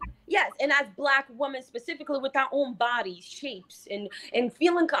that. Yes, and as Black women, specifically with our own bodies, shapes, and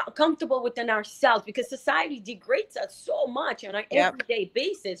feeling comfortable within ourselves, because society degrades us so much on an everyday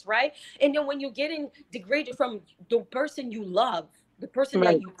basis, right? And then when you're getting degraded from the person you love, the person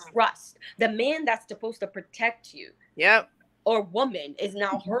that you trust, the man that's supposed to protect you, or woman is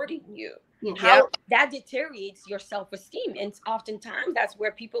now hurting you. How that deteriorates your self-esteem, and oftentimes that's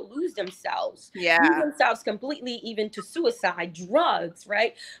where people lose themselves, lose themselves completely, even to suicide, drugs,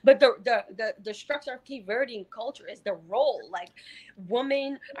 right? But the structure of Cape Verdean culture is the role. Like,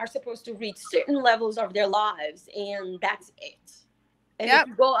 women are supposed to reach certain levels of their lives, and that's it. And if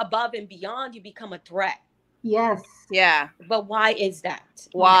you go above and beyond, you become a threat. Yes. Yeah. But why is that?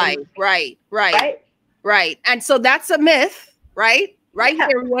 Why? Right. And so that's a myth, right? Right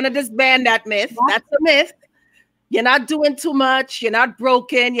here, we want to disband that myth. That's a myth. You're not doing too much. You're not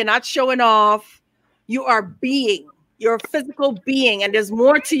broken. You're not showing off. You are being. You're a physical being, and there's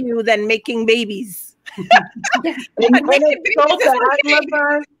more to you than making babies.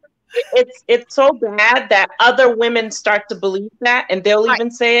 It's so bad that other women start to believe that, and they'll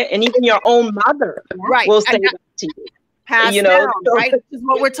even say it, and even your own mother will say that to you. Passed down, right? This is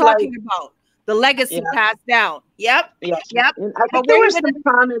what we're talking about. The legacy passed down. Yep. And I think there were some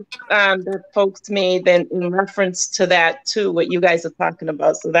comments that folks made then in reference to that too, what you guys are talking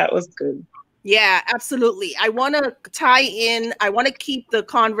about. So that was good. Yeah, absolutely. I want to tie in. I want to keep the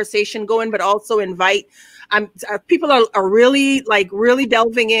conversation going, but also invite. People are really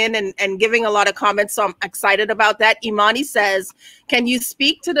delving in and giving a lot of comments. So I'm excited about that. Imani says, can you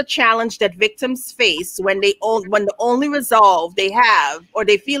speak to the challenge that victims face when the only resolve they have, or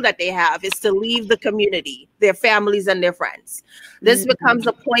they feel that they have, is to leave the community, their families and their friends? This becomes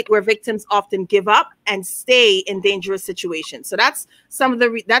a point where victims often give up and stay in dangerous situations. So that's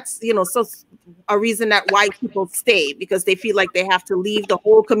a reason that why people stay, because they feel like they have to leave the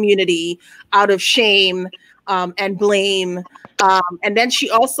whole community out of shame and blame. And then she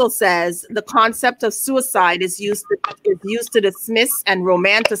also says the concept of suicide is used to dismiss and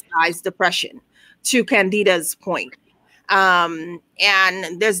romanticize depression, to Candida's point. And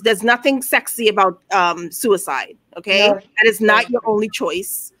there's nothing sexy about suicide. Okay, that is not your only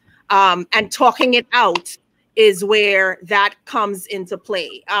choice. And talking it out is where that comes into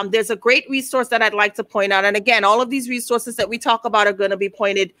play. There's a great resource that I'd like to point out. And again, all of these resources that we talk about are going to be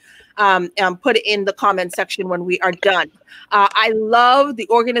put in the comment section when we are done. I love the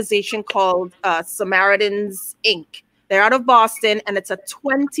organization called Samaritans, Inc. They're out of Boston, and it's a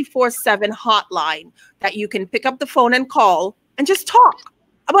 24/7 hotline that you can pick up the phone and call and just talk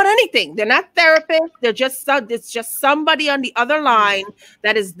about anything. They're not therapists. It's just somebody on the other line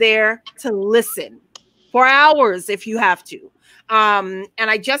that is there to listen for hours if you have to. And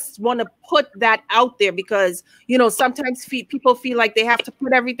I just want to put that out there because, sometimes people feel like they have to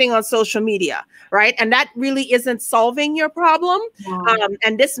put everything on social media, right? And that really isn't solving your problem.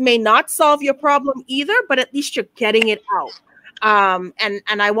 And this may not solve your problem either, but at least you're getting it out.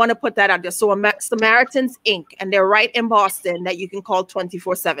 And I want to put that out there. So Samaritans, Inc., and they're right in Boston that you can call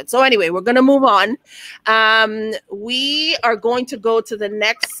 24/7. So anyway, we're going to move on. We are going to go to the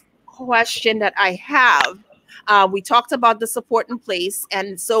next question that I have. We talked about the support in place,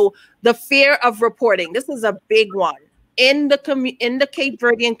 and so the fear of reporting. This is a big one in the Cape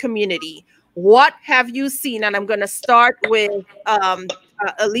Verdean community. What have you seen? And I'm going to start with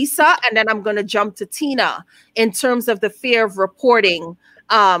Elisa, and then I'm going to jump to Tina in terms of the fear of reporting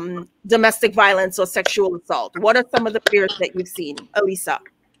domestic violence or sexual assault. What are some of the fears that you've seen, Elisa?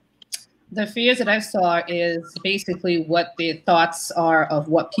 The fears that I saw is basically what their thoughts are of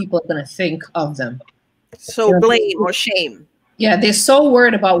what people are going to think of them. So blame or shame. Yeah, they're so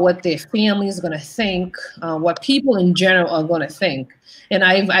worried about what their family is going to think, what people in general are going to think. And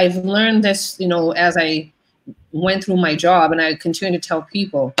I've learned this, as I went through my job, and I continue to tell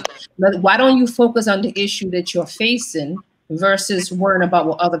people, why don't you focus on the issue that you're facing versus worrying about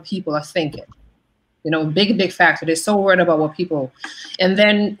what other people are thinking? Big factor. They're so worried about what people, and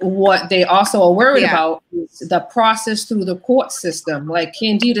then what they also are worried about is the process through the court system. Like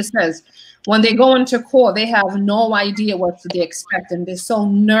Candida says, when they go into court, they have no idea what they expect, and they're so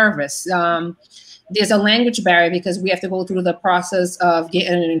nervous. There's a language barrier because we have to go through the process of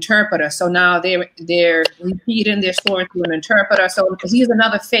getting an interpreter. So now they're repeating their story through an interpreter. So here's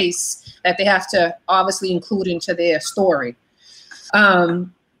another face that they have to obviously include into their story.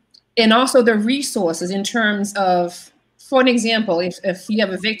 And also the resources in terms of for an example, if you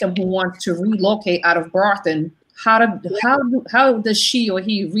have a victim who wants to relocate out of Brockton, how does she or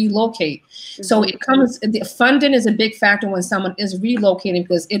he relocate? So it comes, the funding is a big factor when someone is relocating,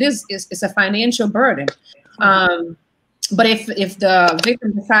 because it's a financial burden. But if the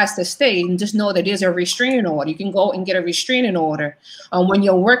victim decides to stay, and just know that there's a restraining order. You can go and get a restraining order. When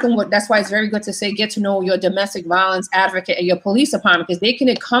you're working with, that's why it's very good to say, get to know your domestic violence advocate and your police department, because they can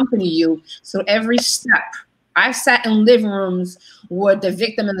accompany you. So every step, I've sat in living rooms with the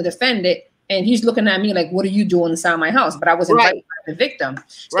victim and the defendant, and he's looking at me like, what are you doing inside my house? But I was invited by the victim.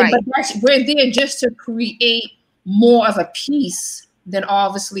 So, but we're there just to create more of a peace than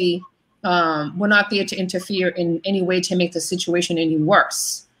obviously, we're not there to interfere in any way to make the situation any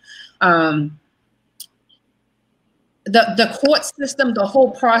worse. The court system, the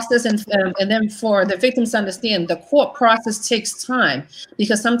whole process, and then for the victims to understand, the court process takes time,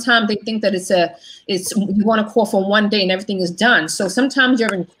 because sometimes they think that you want to court for one day and everything is done. So sometimes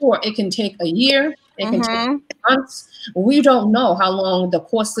you're in court, it can take a year, it can take months. We don't know how long the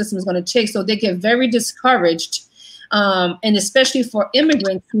court system is going to take, so they get very discouraged. And especially for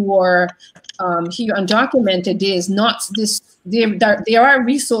immigrants who are here undocumented, there are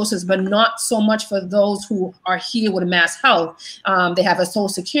resources, but not so much for those who are here with mass health. They have a social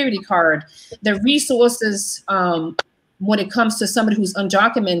security card. The resources, when it comes to somebody who's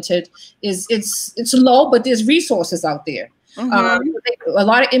undocumented, it's low, but there's resources out there. A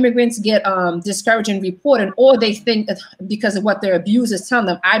lot of immigrants get discouraged in reporting, or they think that because of what their abusers tell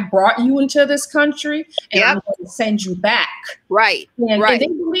them, I brought you into this country and I'm going to send you back. And they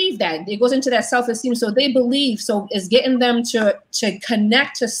believe that. It goes into that self-esteem. So they believe, so it's getting them to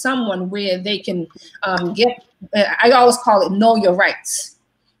connect to someone where they can get, I always call it know your rights.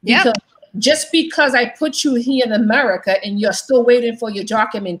 Because just because I put you here in America and you're still waiting for your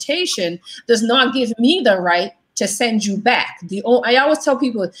documentation does not give me the right to send you back. I always tell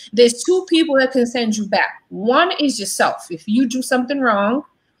people there's two people that can send you back. One is yourself. If you do something wrong,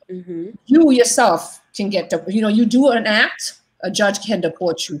 you yourself can get you do an act, a judge can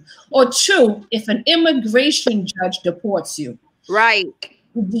deport you. Or two, if an immigration judge deports you.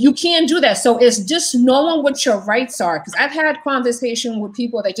 You can't do that. So it's just knowing what your rights are. Because I've had conversation with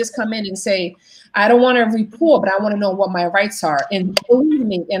people that just come in and say, I don't want to report, but I want to know what my rights are. And believe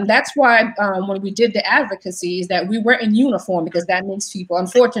me, and that's why when we did the advocacy, is that we were in uniform, because that makes people,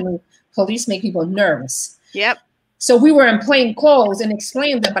 unfortunately, police make people nervous. So we were in plain clothes and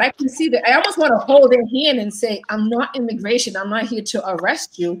explained that, but I can see that I almost want to hold their hand and say, I'm not immigration. I'm not here to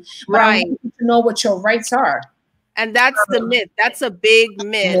arrest you, but I want you to know what your rights are. And that's the myth. That's a big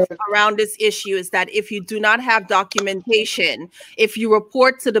myth around this issue, is that if you do not have documentation, if you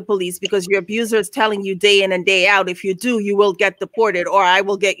report to the police because your abuser is telling you day in and day out, if you do, you will get deported, or I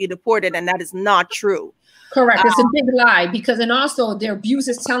will get you deported. And that is not true. Correct. It's a big lie, because, and also their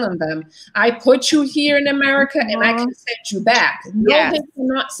abusers telling them, I put you here in America and I can send you back. No, they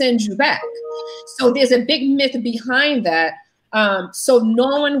cannot send you back. So there's a big myth behind that. So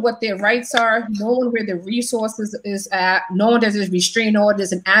knowing what their rights are, knowing where the resources is at, knowing there's a restraining order,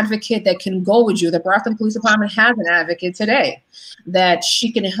 there's an advocate that can go with you. The Brockton Police Department has an advocate today that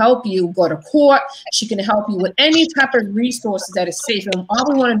she can help you go to court. She can help you with any type of resources that is safe. And all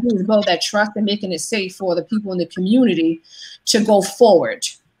we want to do is build that trust and making it safe for the people in the community to go forward.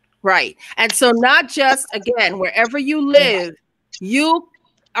 And so not just, again, wherever you live, you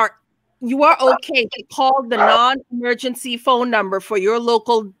are okay to call the non-emergency phone number for your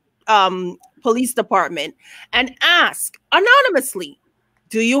local police department and ask anonymously,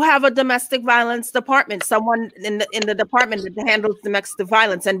 do you have a domestic violence department, someone in the department that handles domestic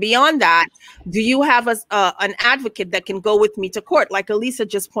violence? And beyond that, do you have an advocate that can go with me to court? Like Elisa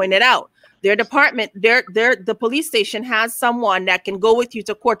just pointed out, their department, the police station has someone that can go with you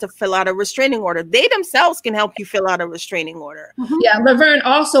to court to fill out a restraining order. They themselves can help you fill out a restraining order. Yeah, Laverne,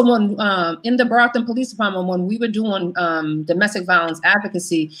 also when in the Brockton Police Department, when we were doing domestic violence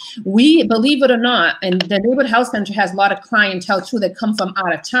advocacy, we, believe it or not, and the Neighborhood Health Center has a lot of clientele too that come from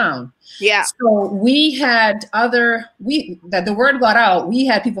out of town. So we had that the word got out. We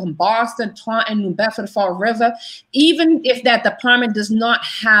had people from Boston, Taunton, New Bedford, Fall River. Even if that department does not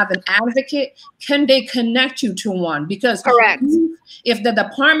have an advocate, can they connect you to one? Because if the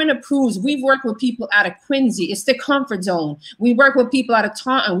department approves, we've worked with people out of Quincy. It's the comfort zone. We work with people out of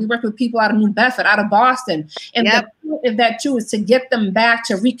Taunton. We work with people out of New Bedford, out of Boston. And the point of that too is to get them back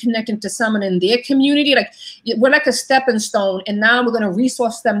to reconnecting to someone in their community. Like, we're like a stepping stone, and now we're going to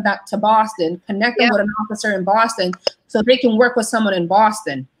resource them back to Boston, connect them with an officer in Boston so they can work with someone in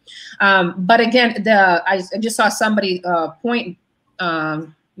Boston. But again, I just saw somebody point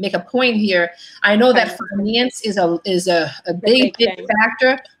make a point here. I know that finance is a big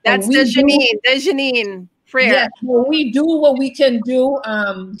factor. That's Dejanine Freer. Yes, well, we do what we can do,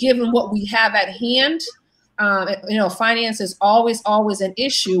 given what we have at hand. You know, finance is always an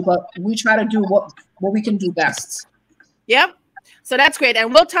issue, but we try to do what we can do best. Yep. So that's great,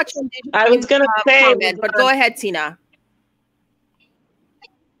 and we'll touch on. I was going to say, comment, but go ahead, Tina.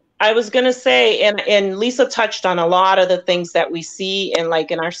 I was going to say, and Lisa touched on a lot of the things that we see in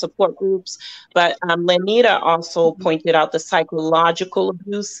our support groups, but Lenita also pointed out the psychological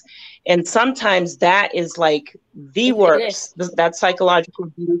abuse. And sometimes that is like the worst, that psychological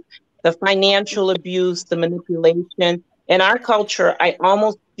abuse, the financial abuse, the manipulation. In our culture, I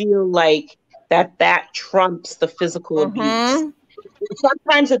almost feel like that trumps the physical abuse.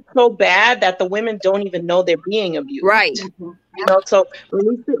 Sometimes it's so bad that the women don't even know they're being abused. Right. You know, so when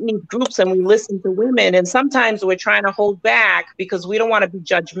we sit in these groups and we listen to women, and sometimes we're trying to hold back because we don't want to be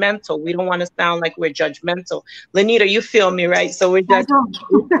judgmental. We don't want to sound like we're judgmental. Lenita, you feel me, right? So we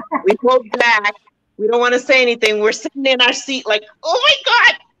hold back. We don't want to say anything. We're sitting in our seat like, oh my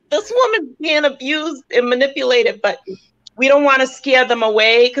God, this woman's being abused and manipulated. But we don't want to scare them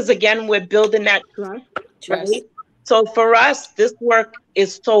away because, again, we're building that trust. Right? So for us, this work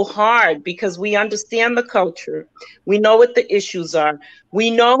is so hard because we understand the culture. We know what the issues are. We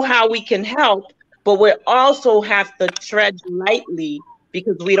know how we can help, but we also have to tread lightly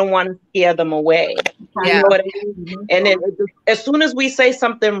because we don't want to scare them away. Yeah. You know what I mean? And then as soon as we say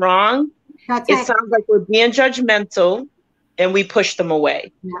something wrong, it sounds like we're being judgmental and we push them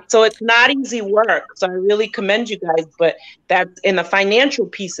away. Yeah. So it's not easy work. So I really commend you guys, but and the financial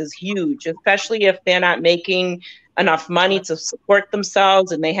piece is huge, especially if they're not making enough money to support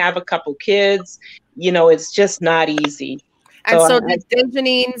themselves and they have a couple kids. You know, it's just not easy. And so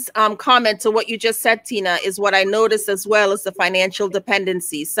Dejanine's comment to what you just said, Tina, is what I noticed as well as the financial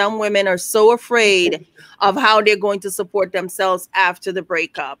dependency. Some women are so afraid of how they're going to support themselves after the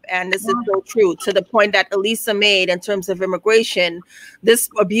breakup. And this is so true, to the point that Elisa made in terms of immigration. This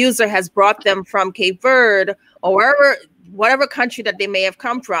abuser has brought them from Cape Verde or whatever country that they may have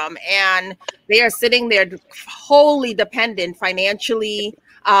come from. And they are sitting there wholly dependent financially,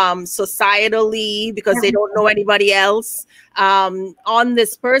 societally, because they don't know anybody else, on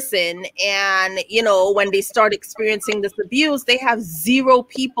this person. And, you know, when they start experiencing this abuse, they have zero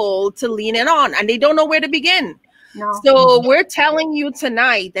people to lean in on and they don't know where to begin. No. So we're telling you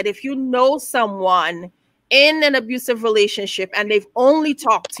tonight that if you know someone in an abusive relationship and they've only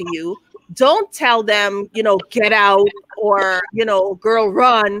talked to you, don't tell them, you know, get out or, you know, girl,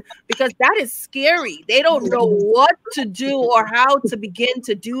 run, because that is scary. They don't know what to do or how to begin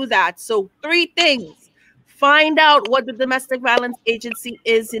to do that. So 3 things. Find out what the domestic violence agency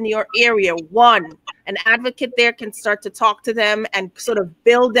is in your area. 1, an advocate there can start to talk to them and sort of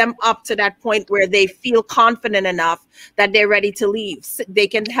build them up to that point where they feel confident enough that they're ready to leave. They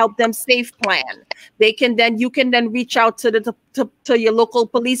can help them safe plan. You can then reach out to your local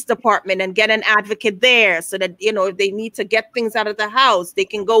police department and get an advocate there so that, you know, if they need to get things out of the house, they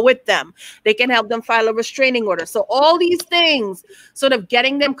can go with them. They can help them file a restraining order. So all these things, sort of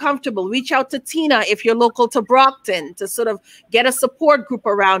getting them comfortable. Reach out to Tina if you're local to Brockton to sort of get a support group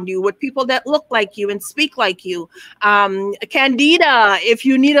around you with people that look like you and speak like you. Candida, if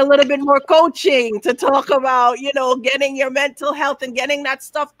you need a little bit more coaching to talk about, you know, getting your mental health and getting that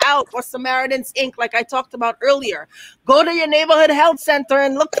stuff out, or Samaritans Inc., like I talked about earlier. Go to your neighborhood health center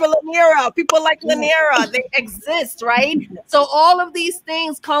and look for Lanira. People like Lanira, they exist, right? So all of these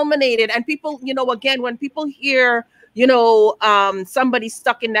things culminated, and people, you know, again, when people hear, you know, somebody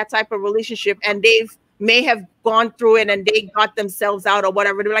stuck in that type of relationship and may have gone through it and they got themselves out or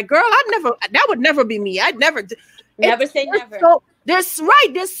whatever, they're like, girl, that would never be me. I'd never say never. So, there's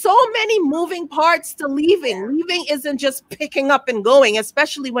so many moving parts to leaving. Leaving isn't just picking up and going,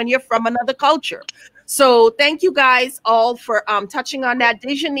 especially when you're from another culture. So thank you guys all for touching on that.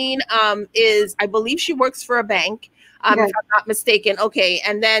 Dejanine I believe she works for a bank, if I'm not mistaken. Okay.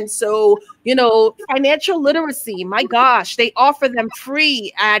 And then, so, you know, financial literacy, my gosh, they offer them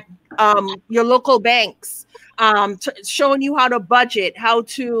free at your local banks, showing you how to budget, how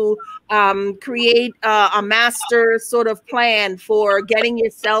to create a master sort of plan for getting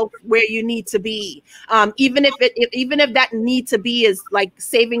yourself where you need to be. Even if that need to be is like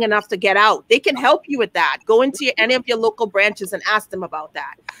saving enough to get out, they can help you with that. Go into any of your local branches and ask them about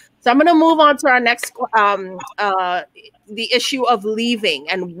that. So I'm going to move on to our next, the issue of leaving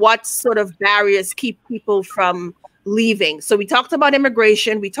and what sort of barriers keep people from leaving. So we talked about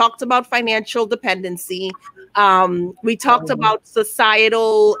immigration, we talked about financial dependency, we talked about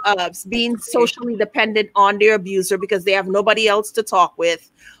societal being socially dependent on their abuser because they have nobody else to talk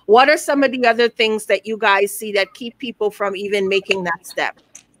with. What are some of the other things that you guys see that keep people from even making that step?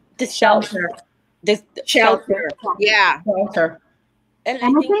 The shelter. The Shelter. Yeah. Shelter. And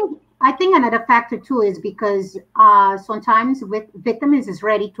I think another factor too is because sometimes victim is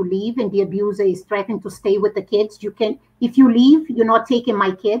ready to leave and the abuser is threatening to stay with the kids. If you leave, you're not taking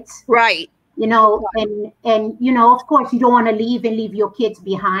my kids. Right. You know, and you know, of course, you don't want to leave and leave your kids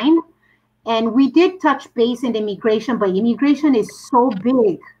behind. And we did touch base in immigration, but immigration is so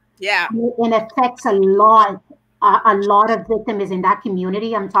big. Yeah. And affects a lot of victims in that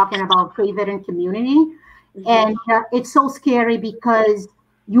community. I'm talking about pre-veteran community. Mm-hmm. And it's so scary because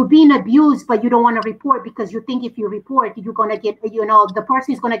you're being abused, but you don't want to report because you think if you report, you're going to get, you know, the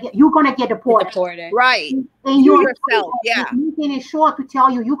person is going to get, you're going to get deported. Right. And you yourself, yeah. Making it sure to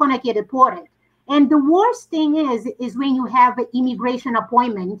tell you, you're going to get deported. And the worst thing is when you have an immigration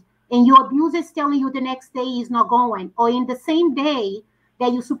appointment and your abuser is telling you the next day he's not going, or in the same day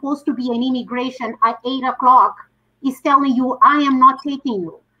that you're supposed to be in immigration at 8 o'clock, he's telling you, I am not taking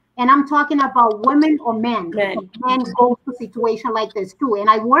you. And I'm talking about women or men. Men go through situation like this too. And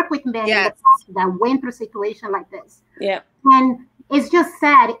I work with men that went through situation like this. Yeah. And it's just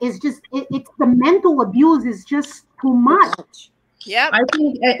sad. It's just, it's the mental abuse is just too much. Yeah. I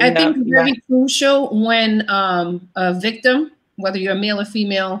think it's very crucial when a victim, whether you're male or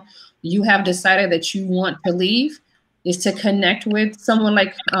female, you have decided that you want to leave, is to connect with someone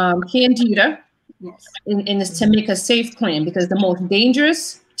like Candida. Yes. And is to make a safe plan, because the most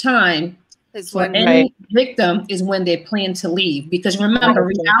dangerous time is for any victim is when they plan to leave. Because remember,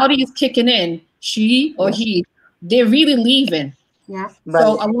 reality is kicking in. She or he, they're really leaving. Yeah.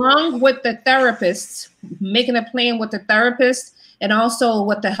 So along with the therapists, making a plan with the therapist, and also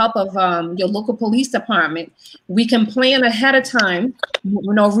with the help of your local police department, we can plan ahead of time, you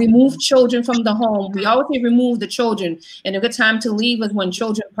know, remove children from the home. We always say remove the children. And a good time to leave is when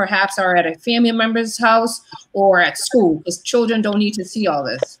children perhaps are at a family member's house or at school, because children don't need to see all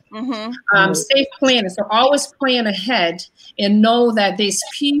this. Mm-hmm. Safe planning. So always plan ahead and know that there's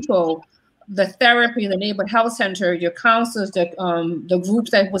people, the therapy, the neighborhood health center, your counselors, the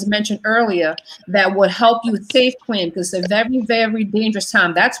groups that was mentioned earlier, that would help you safe plan, because it's a very, very dangerous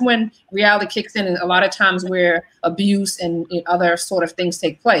time. That's when reality kicks in, and a lot of times where abuse and other sort of things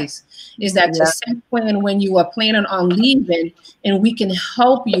take place, is that to safe plan when you are planning on leaving, and we can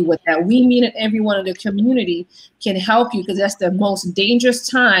help you with that. We mean it, everyone in the community can help you, because that's the most dangerous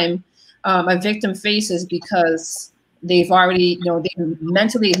time a victim faces, because they've already, you know, they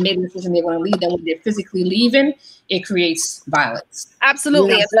mentally made a decision they want to leave. Then when they're physically leaving, it creates violence.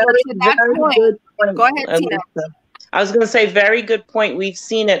 Absolutely. Yeah, so to that point, go ahead, Tina. I was going to say, very good point. We've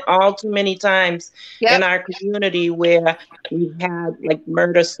seen it all too many times in our community where we've had like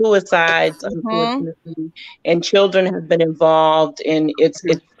murder, suicides, unfortunately, and children have been involved. And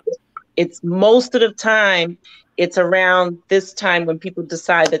it's most of the time, it's around this time when people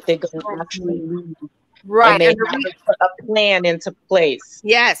decide that they're going to actually leave. Right. And they put a plan into place.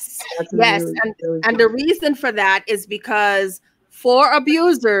 Yes. Really, and the reason for that is because for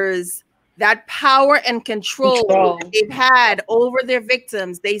abusers, that power and control that they've had over their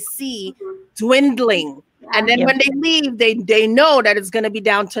victims, they see dwindling. And then when they leave, they know that it's going to be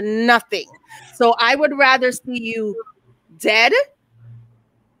down to nothing. So I would rather see you dead,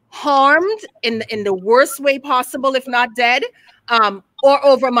 harmed in the worst way possible, if not dead, or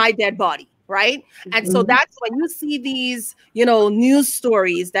over my dead body. Right. And so that's when you see these, you know, news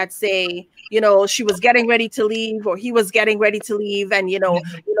stories that say, you know, she was getting ready to leave, or he was getting ready to leave. And, you know,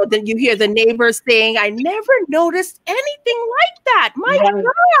 then you hear the neighbors saying, I never noticed anything like that. My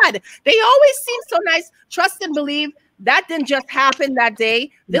God, they always seem so nice. Trust and believe that didn't just happen that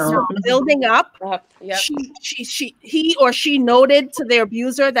day. This was building up. He or she noted to their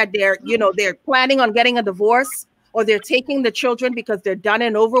abuser that they're planning on getting a divorce, or they're taking the children because they're done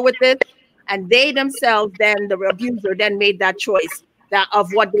and over with it. And they themselves, then the abuser, then made that choice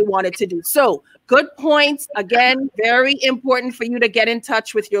of what they wanted to do. So good points. Again, very important for you to get in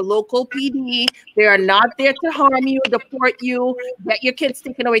touch with your local PD. They are not there to harm you, deport you, get your kids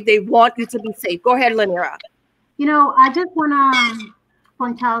taken away. They want you to be safe. Go ahead, Lanira. You know, I just want to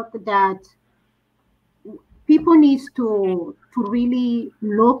point out that people need to really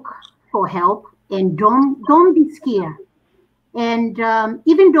look for help, and don't be scared. And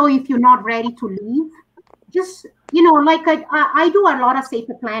even though if you're not ready to leave, just you know, like I do a lot of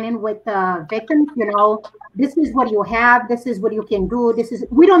safety planning with victims. You know, this is what you have. This is what you can do.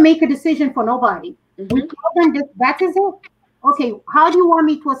 We don't make a decision for nobody. Mm-hmm. We tell them that is it. Okay, how do you want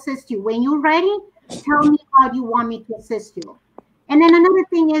me to assist you? When you're ready, tell me how do you want me to assist you. And then another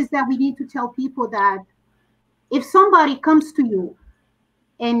thing is that we need to tell people that if somebody comes to you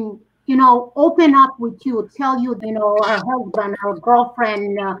and, you know, open up with you, tell you, you know, her husband, her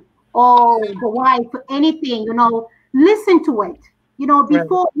girlfriend, or the wife, anything, you know, listen to it. You know,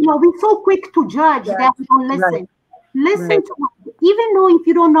 before, you know, we're so quick to judge that we don't listen. Right. Listen to it. Even though if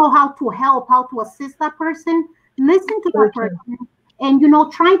you don't know how to help, how to assist that person, listen to that person. And, you know,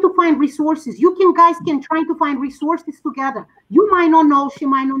 trying to find resources. Guys can try to find resources together. You might not know, she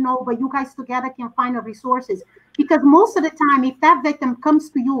might not know, but you guys together can find the resources. Because most of the time, if that victim comes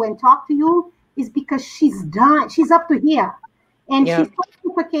to you and talk to you, is because she's done. She's up to here. And she's so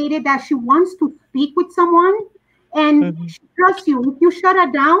complicated that she wants to speak with someone. And she trusts you. If you shut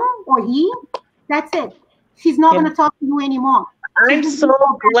her down, or he, that's it. She's not going to talk to you anymore. I'm so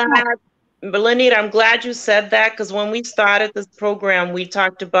glad. Belinda, I'm glad you said that, because when we started this program, we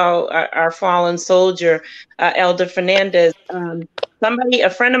talked about our fallen soldier, Elder Fernandez. A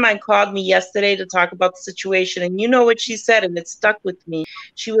friend of mine called me yesterday to talk about the situation, and you know what she said, and it stuck with me.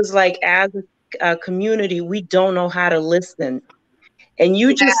 She was like, as a community, we don't know how to listen. And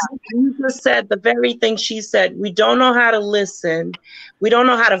you just said the very thing she said. We don't know how to listen. We don't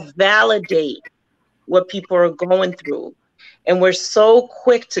know how to validate what people are going through. And we're so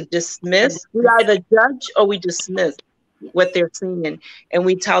quick to dismiss. We either judge or we dismiss what they're saying. And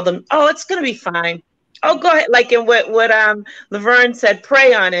we tell them, oh, it's going to be fine. Oh, go ahead. Like in what Laverne said,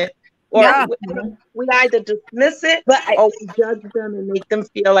 pray on it. Or we either dismiss it or we judge them and make them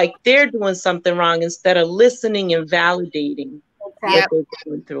feel like they're doing something wrong instead of listening and validating what they're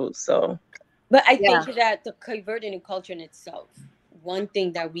going through. So, but I think that the Verdean culture in itself, one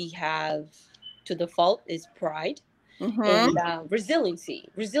thing that we have to default is pride. And resiliency.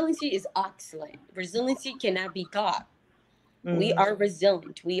 Resiliency is excellent. Resiliency cannot be taught. We are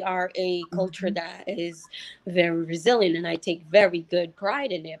resilient. We are a culture that is very resilient, and I take very good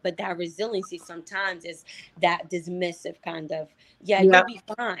pride in it. But that resiliency sometimes is that dismissive kind of, you'll be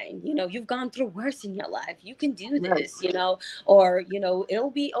fine. You know, you've gone through worse in your life. You can do this, you know, or, you know, it'll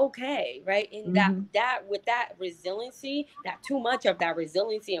be okay, right? And that with that resiliency, that too much of that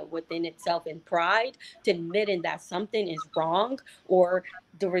resiliency and within itself and pride to admitting that something is wrong, or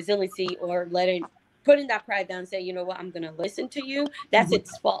the resiliency or putting that pride down and say, you know what, I'm going to listen to you. That's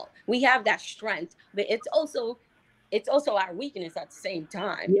its fault. We have that strength, but it's also our weakness at the same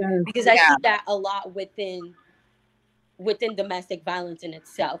time. Because I see that a lot within domestic violence in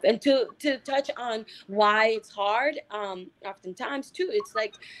itself. And to touch on why it's hard, oftentimes too, it's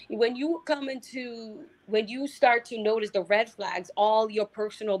like when you start to notice the red flags, all your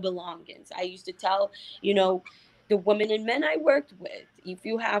personal belongings. I used to tell, you know, the women and men I worked with, if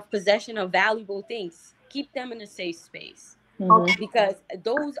you have possession of valuable things, keep them in a safe space. Because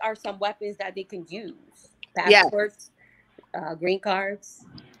those are some weapons that they can use. Passports, green cards.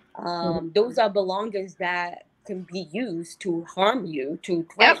 Those are belongings that can be used to harm you, to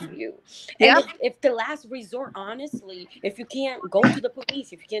threaten you. And if the last resort, honestly, if you can't go to the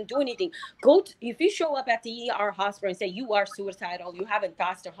police, if you can't do anything, if you show up at the ER hospital and say you are suicidal, you haven't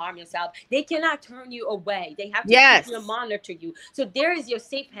thoughts to harm yourself, they cannot turn you away. They have to keep you and monitor you. So there is your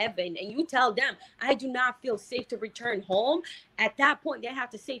safe haven, and you tell them, I do not feel safe to return home. At that point, they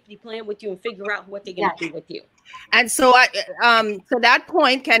have to safely plan with you and figure out what they're going to do with you. And so, to that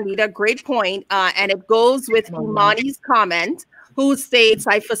point, Candida, great point, and it goes with Imani's comment, who states,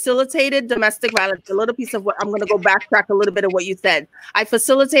 I facilitated domestic violence. A little piece of what I'm going to go backtrack a little bit of what you said. I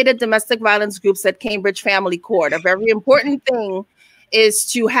facilitated domestic violence groups at Cambridge Family Court. A very important thing is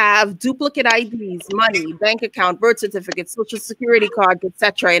to have duplicate IDs, money, bank account, birth certificates, social security cards,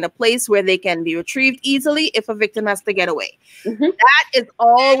 etc., in a place where they can be retrieved easily if a victim has to get away. That is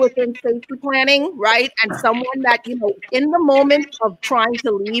all within safety planning, right? And someone that, you know, in the moment of trying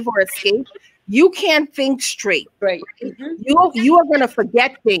to leave or escape, you can't think straight. Right. You are going to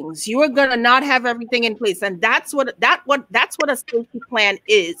forget things. You are going to not have everything in place, and that's what a safety plan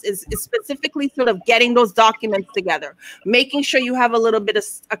is specifically sort of getting those documents together, making sure you have a little bit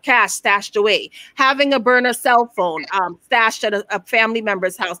of cash stashed away, having a burner cell phone stashed at a family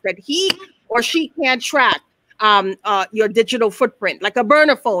member's house that he or she can't track your digital footprint, like a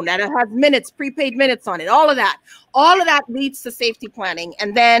burner phone that has minutes, prepaid minutes on it. All of that leads to safety planning.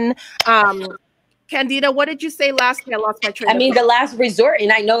 And then Candida, what did you say last? I lost my train of thought. The last resort,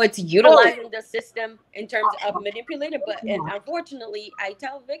 and I know it's utilizing the system in terms of manipulating, but and unfortunately, I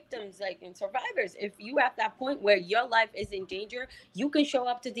tell victims and survivors, if you at that point where your life is in danger, you can show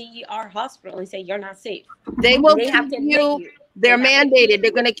up to DER hospital and say you're not safe. They will keep you. They're mandated.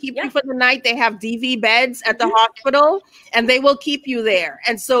 They're going to keep you for the night. They have DV beds at the hospital, and they will keep you there.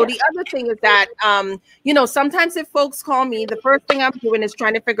 And so the other thing is that, sometimes if folks call me, the first thing I'm doing is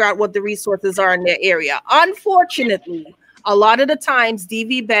trying to figure out what the resources are in their area. Unfortunately, a lot of the times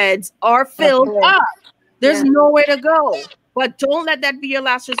DV beds are filled up. There's nowhere to go. But don't let that be your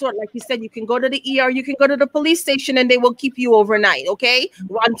last resort. Like you said, you can go to the ER, you can go to the police station, and they will keep you overnight, okay?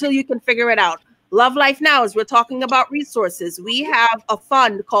 Until you can figure it out. Love Life Now, as we're talking about resources, we have a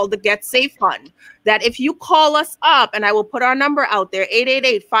fund called the Get Safe Fund that if you call us up, and I will put our number out there,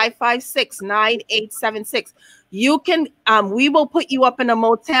 888-556-9876, you can, we will put you up in a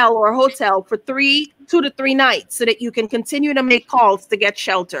motel or hotel for 2 to 3 nights so that you can continue to make calls to get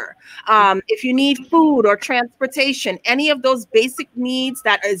shelter. If you need food or transportation, any of those basic needs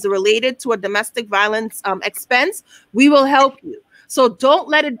that is related to a domestic violence expense, we will help you. So don't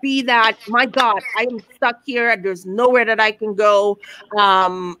let it be that, my God, I am stuck here. There's nowhere that I can go.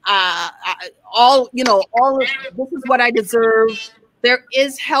 All of this is what I deserve. There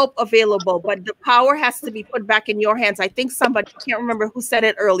is help available, but the power has to be put back in your hands. I think somebody, I can't remember who said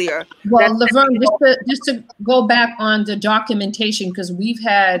it earlier. Well, Laverne, just to go back on the documentation, because we've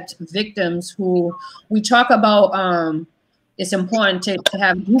had victims who we talk about, it's important to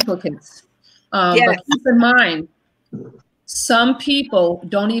have duplicates. But keep in mind, some people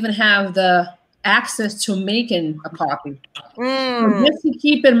don't even have the access to making a copy. So just to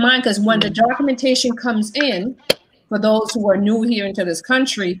keep in mind, because when the documentation comes in, for those who are new here into this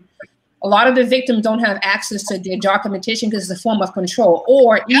country, a lot of the victims don't have access to their documentation because it's a form of control.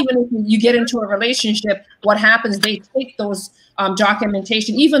 Or even if you get into a relationship, what happens, they take those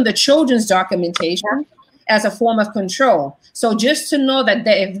documentation, even the children's documentation, as a form of control. So just to know that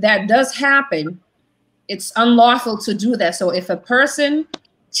if that does happen, it's unlawful to do that. So if a person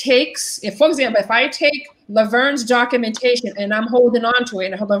takes, for example, if I take Laverne's documentation and I'm holding on to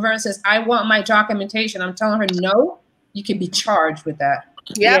it and Laverne says, I want my documentation, I'm telling her, no, you can be charged with that.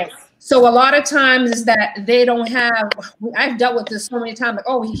 Yes. So a lot of times is that they don't have, I've dealt with this so many times, like,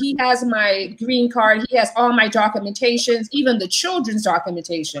 oh, he has my green card, he has all my documentations, even the children's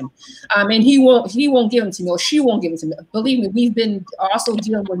documentation. And he won't give them to me, or she won't give them to me. Believe me, we've been also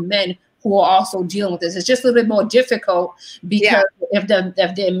dealing with men who are also dealing with this. It's just a little bit more difficult because if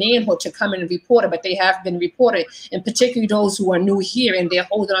they're manhood to come in and report it, but they have been reported, and particularly those who are new here and they're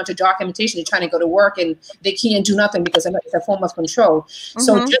holding on to documentation, they're trying to go to work and they can't do nothing because it's a form of control.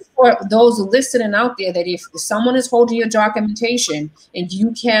 So just for those listening out there, that if someone is holding your documentation and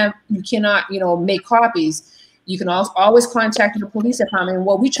you cannot, make copies, you can always contact the police department. And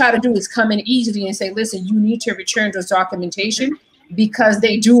what we try to do is come in easily and say, listen, you need to return those documentation, because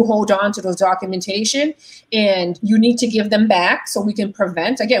they do hold on to those documentation and you need to give them back so we can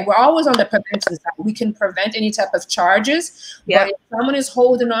prevent. Again, we're always on the prevention side. We can prevent any type of charges. But if someone is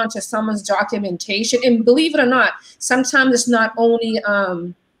holding on to someone's documentation, and believe it or not, sometimes it's not only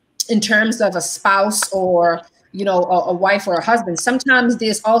in terms of a spouse or a wife or a husband. Sometimes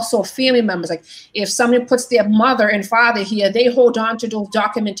there's also family members. Like if somebody puts their mother and father here, they hold on to those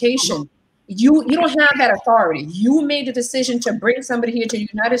documentation. You don't have that authority. You made the decision to bring somebody here to the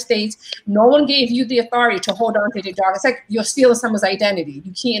United States. No one gave you the authority to hold on to the dog. It's like you're stealing someone's identity.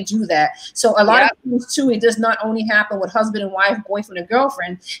 You can't do that. So a lot of things too, it does not only happen with husband and wife, boyfriend and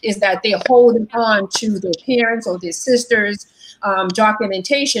girlfriend, is that they're holding on to their parents or their sisters'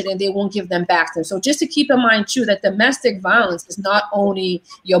 documentation and they won't give them back to them. So just to keep in mind too, that domestic violence is not only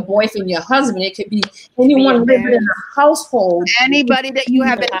your boyfriend, your husband, it could be anyone living in a household. Anybody that you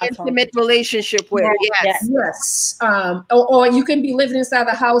have an intimate relationship with. Yes. Or you can be living inside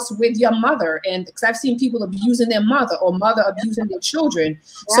the house with your mother, and because I've seen people abusing their mother or mother abusing their children.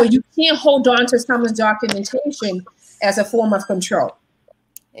 So you can't hold on to someone's documentation as a form of control.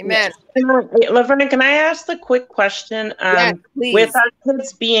 Amen. Laverne, can I ask the quick question? Please. With our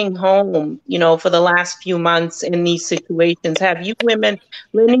kids being home, for the last few months in these situations, have you women,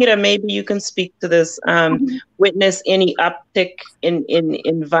 Lenita, maybe you can speak to this, witnessed any uptick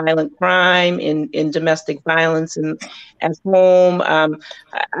in violent crime, in domestic violence at home? I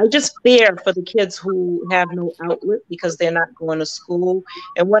just fear for the kids who have no outlet because they're not going to school.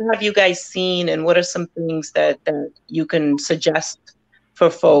 And what have you guys seen, and what are some things that you can suggest for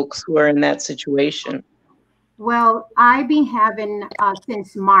folks who are in that situation? Well, I've been having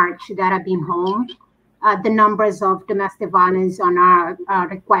since March that I've been home. the numbers of domestic violence on our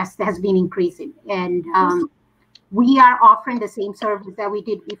request has been increasing. And we are offering the same service that we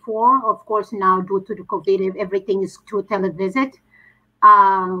did before. Of course, now due to the COVID, everything is through televisit.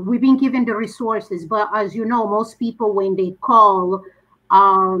 We've been given the resources, but as you know, most people, when they call,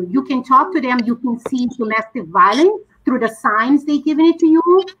 you can talk to them, you can see domestic violence through the signs they're giving it to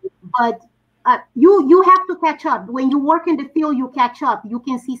you, but you have to catch up. When you work in the field, you catch up. You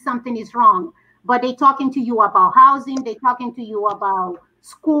can see something is wrong, but they're talking to you about housing, they're talking to you about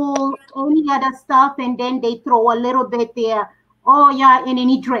school, any other stuff, and then they throw a little bit there. Oh yeah, and then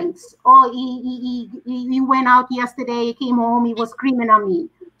he drinks. Oh, he went out yesterday, he came home, he was screaming at me.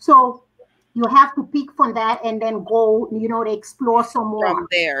 So you have to pick from that and then go, to explore some more. From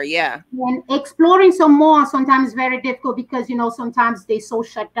there, yeah. And exploring some more sometimes is very difficult because, sometimes they're so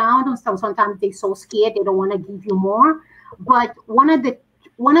shut down, and sometimes they're so scared they don't want to give you more. But one of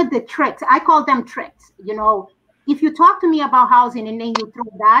the tricks, I call them tricks, if you talk to me about housing and then you throw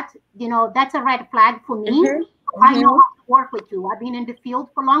that, that's a red flag for me. Mm-hmm. I know how to work with you. I've been in the field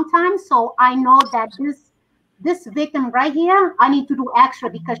for a long time, so I know that this victim right here, I need to do extra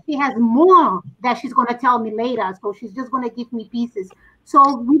because she has more that she's going to tell me later. So she's just going to give me pieces.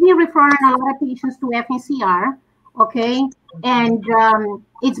 So we've been referring a lot of patients to FNCR, okay? And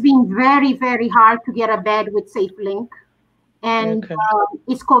it's been very, very hard to get a bed with Safelink. And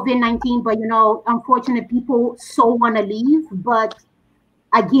it's COVID-19, but unfortunately, people so want to leave. But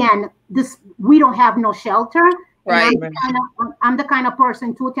again, we don't have no shelter. Right. I'm the kind of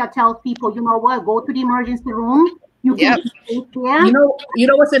person to tell people, you know what, go to the emergency room. You can stay there. You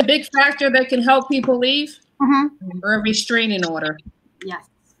know what's a big factor that can help people leave? Mm-hmm. Or a restraining order. Yes.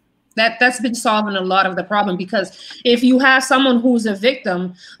 That's been solving a lot of the problem, because if you have someone who's a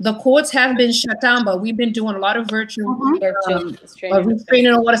victim, the courts have been shut down, but we've been doing a lot of virtual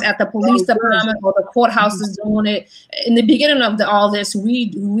restraining orders at the police department, or the courthouse is doing it. In the beginning of all this,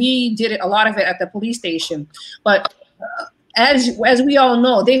 we did a lot of it at the police station, but as we all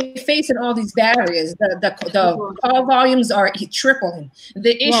know, they're facing all these barriers. The call volumes are tripling.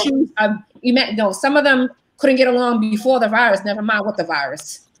 The issues are, some of them couldn't get along before the virus, never mind with the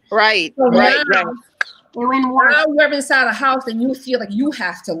virus. Right, so right. Now you're inside a house and you feel like you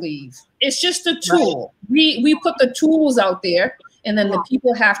have to leave. It's just a tool. Right. We put the tools out there, and then the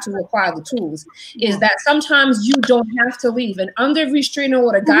people have to apply the tools. Is that sometimes you don't have to leave. And under restraining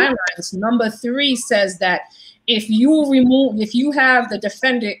order guidelines, number 3 says that if you have the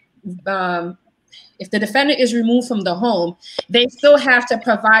defendant, if the defendant is removed from the home, they still have to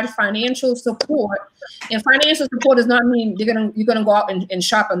provide financial support. And financial support does not mean you're gonna go out and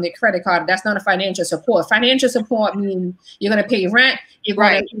shop on their credit card. That's not a financial support. Financial support means you're gonna pay rent, you're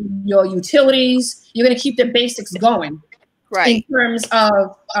gonna pay your utilities, you're gonna keep the basics going. Right. In terms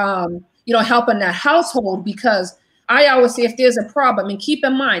of helping that household, because I always say if there's a problem, and keep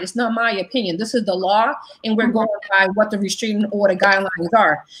in mind, it's not my opinion, this is the law, and we're going by what the restraining order guidelines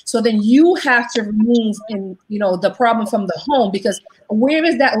are. So then you have to remove the problem from the home, because where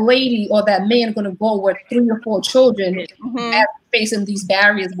is that lady or that man going to go with 3 or 4 children facing these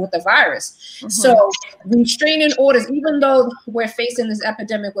barriers with the virus? So restraining orders, even though we're facing this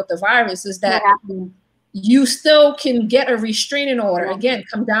epidemic with the virus, is that you still can get a restraining order. Again,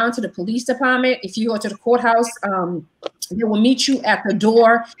 come down to the police department. If you go to the courthouse, they will meet you at the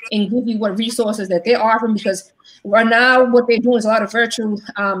door and give you what resources that they're offering, because right now what they're doing is a lot of virtual,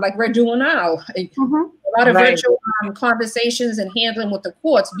 like we're doing now, a lot of virtual conversations and handling with the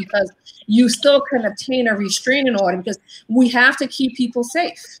courts, because you still can obtain a restraining order, because we have to keep people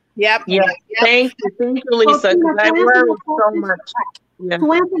safe. Yep. Thank you, Lisa. I learned so much.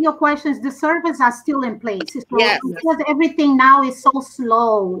 To answer your questions, the servers are still in place. Because everything now is so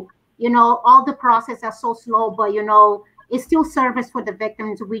slow, all the processes are so slow, but it's still service for the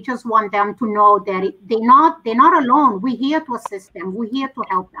victims. We just want them to know that they're not alone. We're here to assist them. We're here to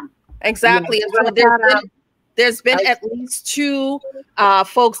help them. Exactly. And so there's been at least 2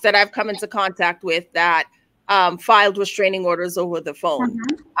 folks that I've come into contact with that filed restraining orders over the phone.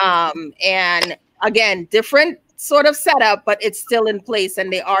 And again, different sort of setup, but it's still in place,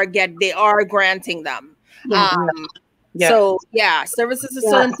 and they are granting them. So services are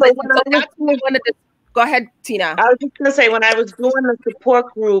still in place. So that's what I wanted to. Go ahead, Tina. I was just going to say, when I was doing the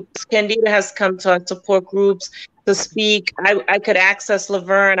support groups, Candida has come to our support groups to speak. I could access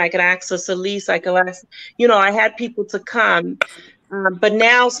Laverne, I could access Elise, I could access, I had people to come. But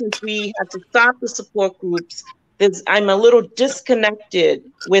now, since we have to stop the support groups, I'm a little disconnected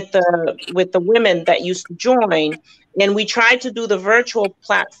with the women that used to join, and we tried to do the virtual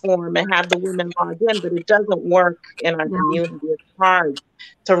platform and have the women log in, but it doesn't work in our community. It's hard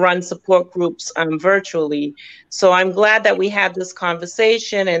to run support groups virtually. So I'm glad that we had this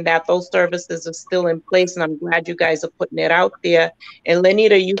conversation and that those services are still in place. And I'm glad you guys are putting it out there. And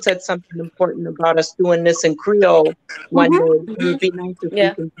Lenita, you said something important about us doing this in Creole one day. It would be nice if we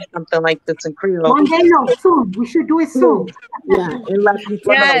can do something like this in Creole. One day, no, soon. We should do it soon. Yeah, and let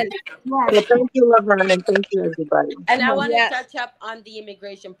people know. So thank you, Laverne, and thank you, everybody. And I want to touch up on the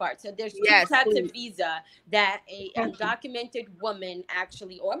immigration part. So there's two types of visa that a undocumented woman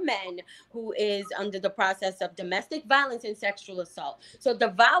actually, or man, who is under the process of domestic violence and sexual assault. So the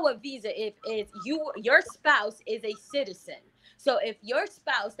VAWA visa, if your spouse is a citizen. So if your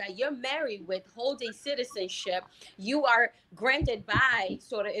spouse that you're married with holds a citizenship, you are granted by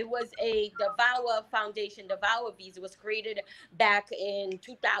the VAWA Foundation. The VAWA visa was created back in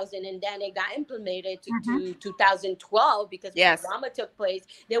 2000, and then it got implemented to 2012 because when drama took place,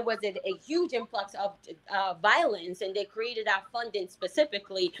 there was a huge influx of violence, and they created that funding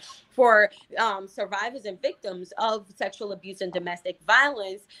specifically for survivors and victims of sexual abuse and domestic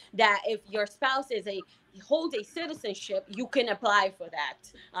violence, that if your spouse holds a citizenship, you can apply for that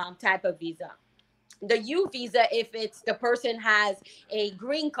type of visa. The U visa, if it's the person has a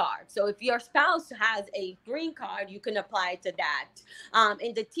green card. So if your spouse has a green card, you can apply to that.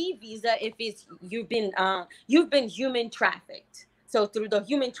 And the T visa, if it's you've been human trafficked. So through the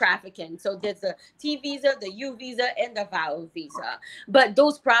human trafficking. So there's the T visa, the U visa, and the VAWA visa. But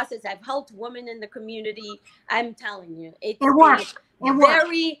those processes have helped women in the community. I'm telling you, it's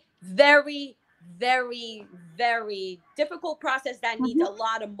very, very, very, very difficult process that needs a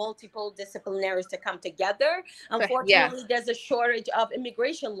lot of multiple disciplinaries to come together. Unfortunately, there's a shortage of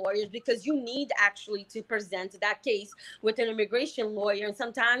immigration lawyers because you need actually to present that case with an immigration lawyer. And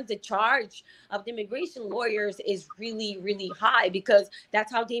sometimes the charge of the immigration lawyers is really, really high because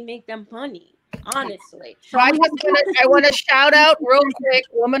that's how they make them money. Honestly. So I want to shout out real quick,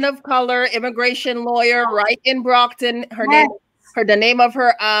 woman of color, immigration lawyer right in Brockton. The name of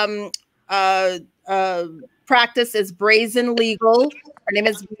her practice is Brazen Legal. Her name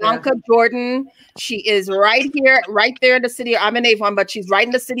is Bianca Jordan. She is right there in the city. I'm in Avon, but she's right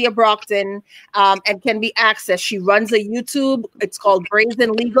in the city of Brockton, and can be accessed. She runs a YouTube. It's called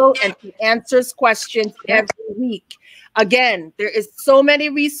Brazen Legal, and she answers questions every week. Again, there is so many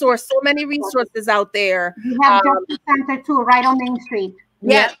resources out there. You have Justice Center too, right on Main Street.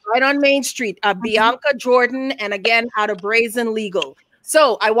 Yeah, right on Main Street. Bianca Jordan, and again, how to Brazen Legal.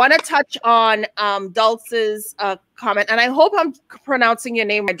 So I want to touch on Dulce's comment, and I hope I'm pronouncing your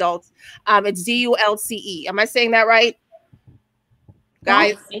name right, Dulce. It's D-U-L-C-E. Am I saying that right,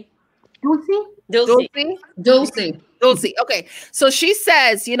 guys? Dulce. Okay. So she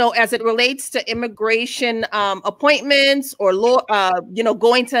says, as it relates to immigration appointments or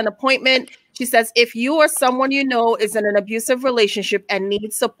going to an appointment, she says, if you or someone you know is in an abusive relationship and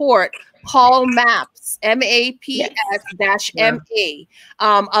needs support, call MAPS, M-A-P-S-M-A,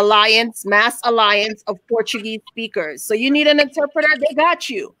 Mass Alliance of Portuguese Speakers. So you need an interpreter, they got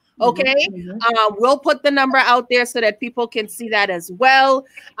you. Okay. We'll put the number out there so that people can see that as well.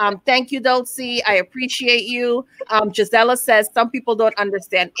 Thank you, Dulcie. I appreciate you. Gisela says some people don't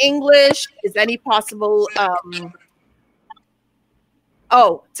understand English. Is any possible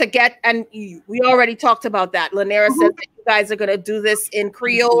we already talked about that. Lanera says that you guys are going to do this in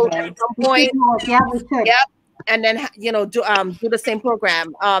Creole at some point. Yeah, we should. Yep. And then, do the same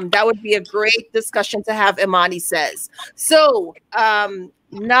program. That would be a great discussion to have, Imani says. So,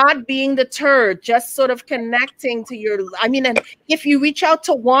 not being deterred, just sort of connecting to and if you reach out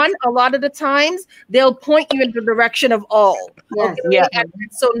to one, a lot of the times they'll point you in the direction of all. Yes. Okay? Yeah. And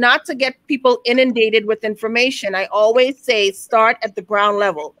so not to get people inundated with information, I always say start at the ground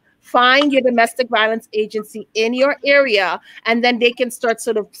level. Find your domestic violence agency in your area, and then they can start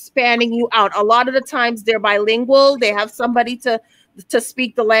sort of spanning you out. A lot of the times they're bilingual. They have somebody to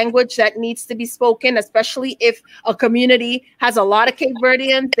speak the language that needs to be spoken, especially if a community has a lot of Cape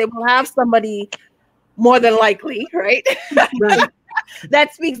Verdeans. They will have somebody more than likely, right?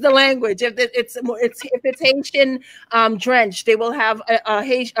 That speaks the language. If it's Haitian drenched, they will have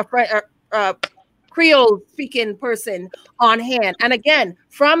a Creole speaking person on hand. And again,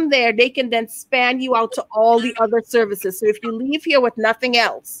 from there, they can then span you out to all the other services. So if you leave here with nothing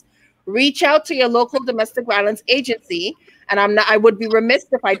else, reach out to your local domestic violence agency. And I would be remiss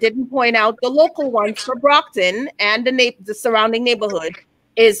if I didn't point out the local ones for Brockton and the surrounding neighborhood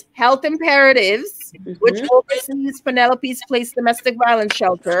is Health Imperatives, which oversees Penelope's Place Domestic Violence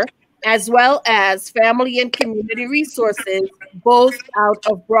Shelter, as well as Family and Community Resources, both out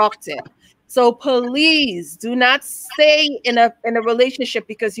of Brockton. So please do not stay in a relationship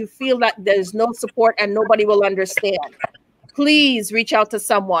because you feel that there's no support and nobody will understand. please reach out to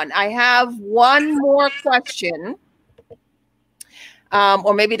someone. I have one more question.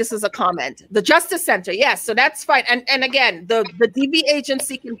 Or maybe this is a comment. The Justice Center, yes, so that's fine. And again, the DV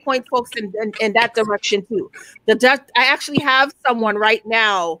agency can point folks in that direction too. I actually have someone right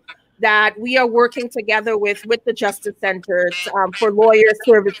now that we are working together with the Justice Centers for lawyer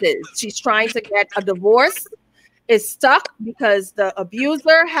services. She's trying to get a divorce, is stuck because the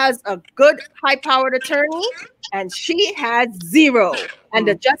abuser has a good high-powered attorney and she has zero. And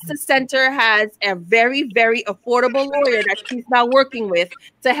the Justice Center has a very, very affordable lawyer that she's now working with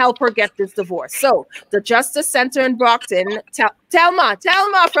to help her get this divorce. So the Justice Center in Brockton,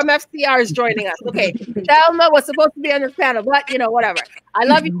 Telma from FCR is joining us. Okay, Telma was supposed to be on this panel, but you know, whatever. I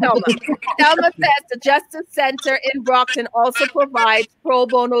love you, Telma. Telma says the Justice Center in Brockton also provides pro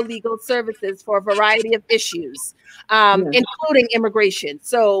bono legal services for a variety of issues, including immigration.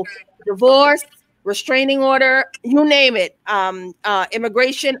 So divorce, restraining order, you name it,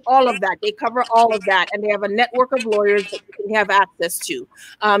 immigration, all of that. They cover all of that. And they have a network of lawyers that you can have access to.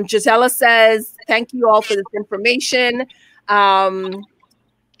 Gisela says, thank you all for this information. Oh,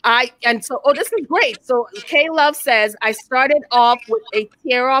 this is great. So Kay Love says, I started off with a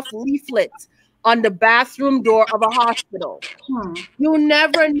tear off leaflet on the bathroom door of a hospital. You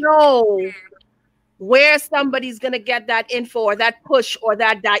never know where somebody's going to get that info or that push or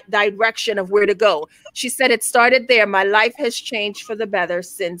that direction of where to go. She said, it started there. My life has changed for the better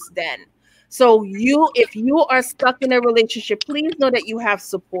since then. So if you are stuck in a relationship, please know that you have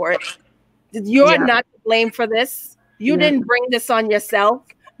support. You're not to blame for this. You didn't bring this on yourself.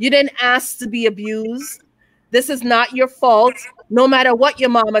 You didn't ask to be abused. This is not your fault. No matter what your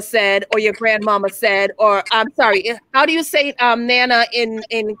mama said or your grandmama said, or I'm sorry, how do you say Nana in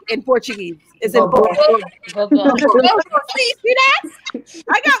Portuguese? Is it Bobo? See that?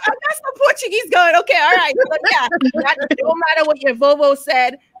 I got some Portuguese going. Okay, all right. But yeah, no matter what your Bobo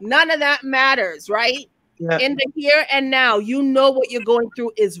said, none of that matters, right? Yeah. In the here and now, you know what you're going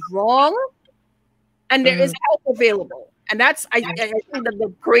through is wrong, and there is help available. And that's I think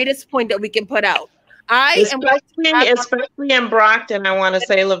the greatest point that we can put out. Especially in Brockton, I want to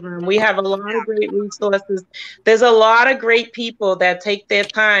say, Laverne, we have a lot of great resources. There's a lot of great people that take their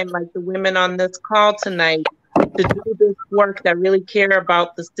time, like the women on this call tonight, to do this work that really care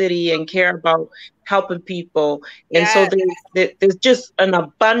about the city and care about helping people. And so there's just an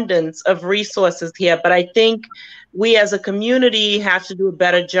abundance of resources here. But I think we as a community have to do a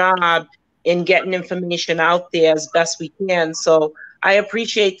better job in getting information out there as best we can. So I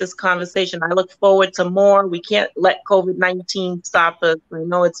appreciate this conversation. I look forward to more. We can't let COVID-19 stop us. I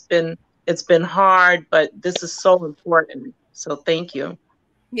know it's been hard, but this is so important. So thank you.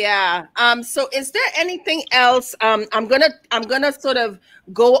 Yeah. So is there anything else? I'm gonna sort of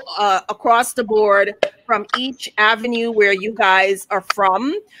go across the board from each avenue where you guys are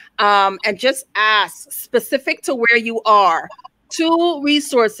from, and just ask specific to where you are. 2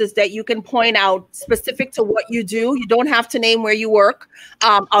 resources that you can point out specific to what you do. You don't have to name where you work.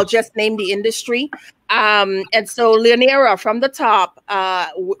 I'll just name the industry. And so Leonera, from the top,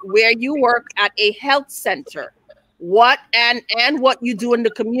 where you work at a health center, what and what you do in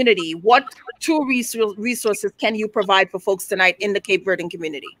the community, what 2 resources can you provide for folks tonight in the Cape Verdean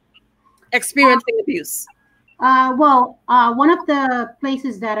community experiencing abuse? One of the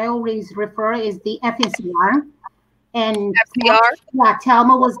places that I always refer is the FNCR. And FCR?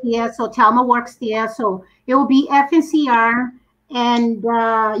 Telma was there, so Telma works there. So it will be FNCR, and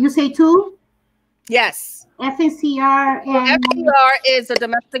you say 2? Yes. FNCR. And FCR is a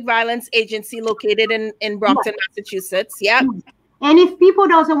domestic violence agency located in Brockton, Massachusetts. Yeah. And if people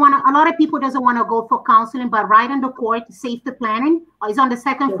doesn't want to, a lot of people doesn't want to go for counseling, but right on the court, safety planning is on the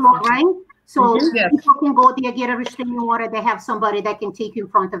 2nd floor, right? So people can go there, get a restraining order. They have somebody that can take you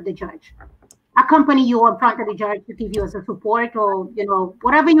in front of the judge, accompany you in front of the judge to give you as a support, or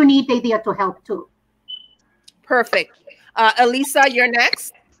whatever you need, they're there to help too. Perfect. Elisa, you're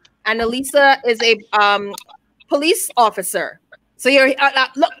next. And Elisa is a police officer. So you're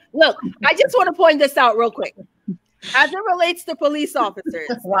look. I just want to point this out real quick. As it relates to police officers,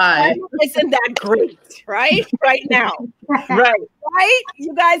 why isn't that great, right? Right now, right?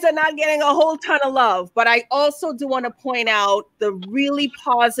 You guys are not getting a whole ton of love, but I also do want to point out the really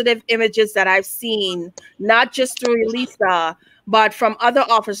positive images that I've seen, not just through Elisa, but from other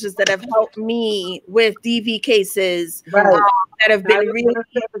officers that have helped me with DV cases that have been really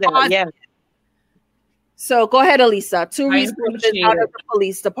positive. Yeah. So go ahead, Elisa. 2 resources out of the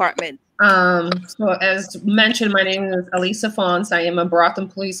police department. So as mentioned, my name is Elisa Fons. I am a Brockton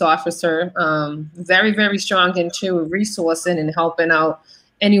police officer. Very, very strong into resourcing and helping out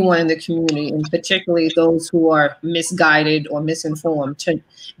anyone in the community, and particularly those who are misguided or misinformed, to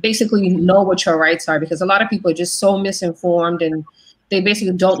basically know what your rights are, because a lot of people are just so misinformed, and they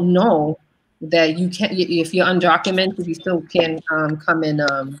basically don't know that you can't, if you're undocumented, you still can come and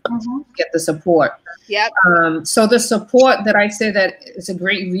get the support. Yep. So the support that I say that is a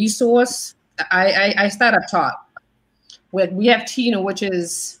great resource, I start up top. We have Tina, which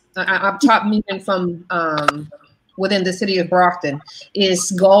is up top, meaning from within the city of Brockton,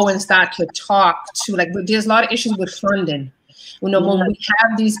 is go and start to talk to, like, there's a lot of issues with funding. You know, when we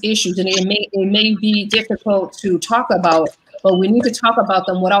have these issues, and it may be difficult to talk about, but we need to talk about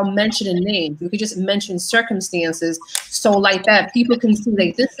them without mentioning names. We could just mention circumstances, so like that people can see,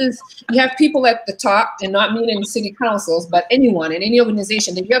 like, this is, you have people at the top, and not meaning city councils, but anyone in any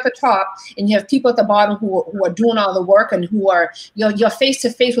organization, that you're at the top, and you have people at the bottom who are doing all the work, and who are, you're face to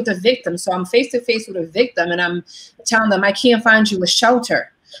face with a victim. So I'm face to face with a victim, and I'm telling them, I can't find you a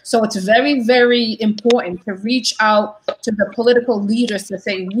shelter. So it's very, very important to reach out to the political leaders to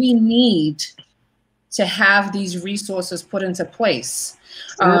say, we need to have these resources put into place.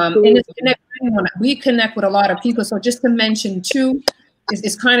 And we connect with a lot of people. So just to mention two,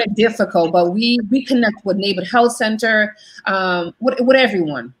 it's kind of difficult, but we connect with Neighborhood Health Center, with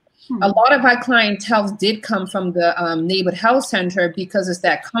everyone. A lot of our clientele did come from the Neighborhood Health Center, because it's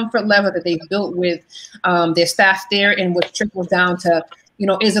that comfort level that they've built with their staff there, and what trickles down to, you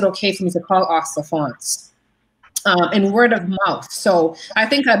know, is it okay for me to call Officer Fonts? And word of mouth. So I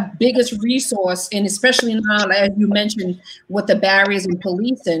think our biggest resource, and especially now, as you mentioned, with the barriers in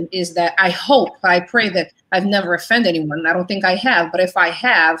policing, is that I pray that I've never offended anyone. I don't think I have, but if I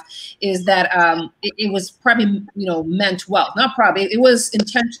have, is that it was probably, you know, meant well. Not probably, it was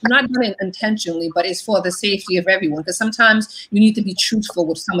not done intentionally, but it's for the safety of everyone. Because sometimes you need to be truthful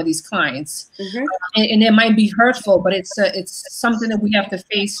with some of these clients, and it might be hurtful, but it's something that we have to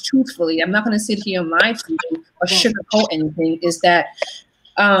face truthfully. I'm not going to sit here and lie to you or sugarcoat anything. Is that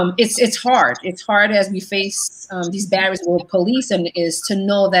it's hard. It's hard as we face these barriers with police, and is to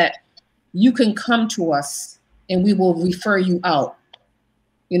know that you can come to us and we will refer you out,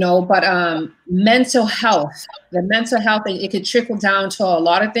 you know. But mental health, it could trickle down to a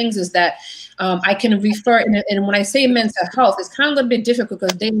lot of things, is that I can refer, and when I say mental health, it's kind of a little bit difficult,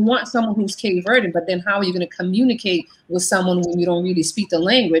 because they want someone who's Cape Verdean, but then how are you going to communicate with someone when you don't really speak the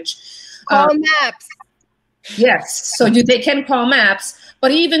language? Call MAPS. Yes, so they can call MAPS, but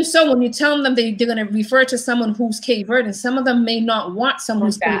even so, when you tell them they're going to refer to someone who's Cape Verdean, some of them may not want someone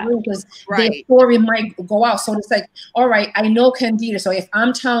who's Cape Verdean, because their story might go out. So it's like, all right, I know Candida, so if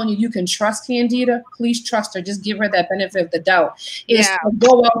I'm telling you you can trust Candida, please trust her. Just give her that benefit of the doubt. Is to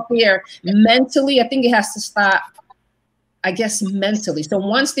go out there mentally. I think it has to start, I guess, mentally. So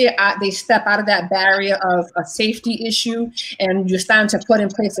once they step out of that barrier of a safety issue, and you're starting to put in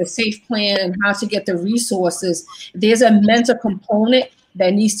place a safe plan and how to get the resources, there's a mental component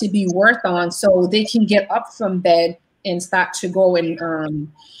that needs to be worked on, so they can get up from bed and start to go and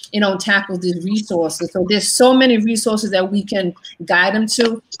tackle these resources. So there's so many resources that we can guide them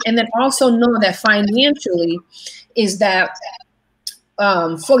to, and then also know that financially is that,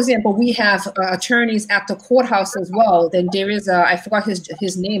 for example, we have attorneys at the courthouse as well. Then there is I forgot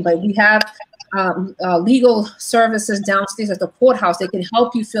his name, but we have legal services downstairs at the courthouse. They can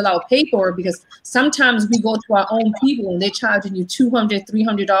help you fill out paperwork, because sometimes we go to our own people and they're charging you $200,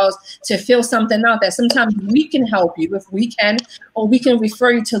 $300 to fill something out that sometimes we can help you if we can, or we can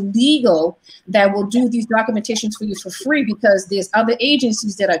refer you to legal that will do these documentations for you for free, because there's other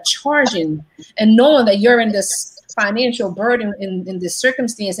agencies that are charging, and knowing that you're in this financial burden in this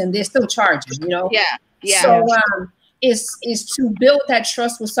circumstance, and they're still charging, you know? Yeah. So is to build that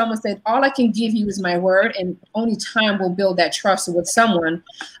trust with someone. That all I can give you is my word, and only time will build that trust with someone.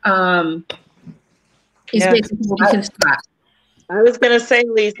 Is basically what we can stop. I was going to say,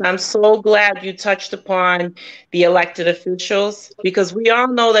 Lisa, I'm so glad you touched upon the elected officials, because we all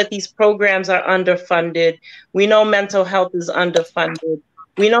know that these programs are underfunded. We know mental health is underfunded.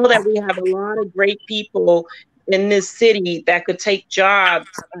 We know that we have a lot of great people in this city that could take jobs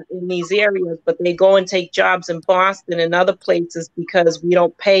in these areas, but they go and take jobs in Boston and other places because we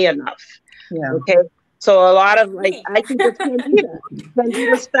don't pay enough. Yeah. Okay. So a lot of, like, I think it's Candida.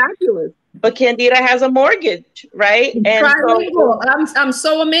 Candida's fabulous, but Candida has a mortgage, right? And trilingual. I'm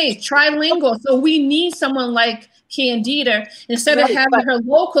so amazed. Trilingual. So we need someone like Candida. Instead of having her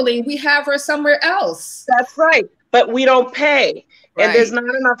locally, we have her somewhere else. That's right. but we don't pay. Right. And there's not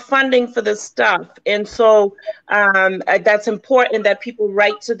enough funding for this stuff. And so that's important that people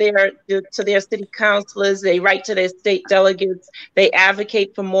write to their city councilors, they write to their state delegates, they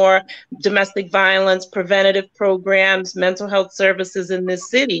advocate for more domestic violence, preventative programs, mental health services in this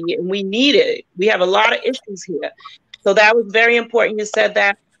city. And we need it. We have a lot of issues here. So that was very important. You said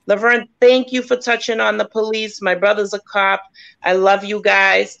that. Laverne, thank you for touching on the police. My brother's a cop. I love you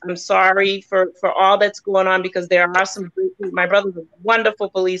guys. I'm sorry for all that's going on, because there are some great people. My brother's a wonderful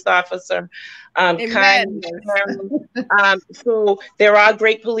police officer. Kind. So there are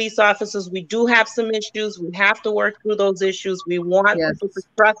great police officers. We do have some issues. We have to work through those issues. We want people to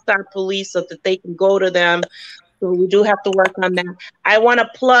trust our police so that they can go to them. So we do have to work on that. I want to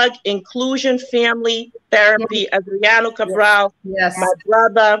plug Inclusion Family Therapy. Adriano Cabral, my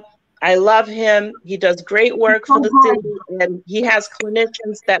brother. I love him. He does great work for the city, and he has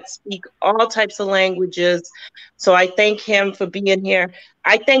clinicians that speak all types of languages. So I thank him for being here.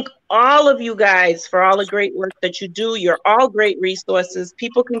 I thank all of you guys for all the great work that you do. You're all great resources.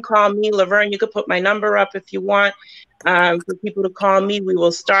 People can call me, Laverne. You can put my number up if you want. For people to call me. We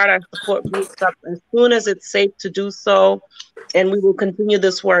will start our support groups up as soon as it's safe to do so, and we will continue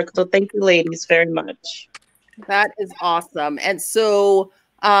this work. So thank you, ladies, very much. That is awesome. And so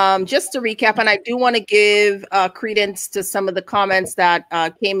just to recap, and I do want to give credence to some of the comments that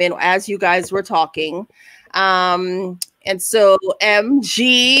came in as you guys were talking. And so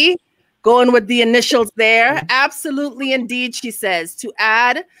MG, going with the initials there. Absolutely, indeed, she says. To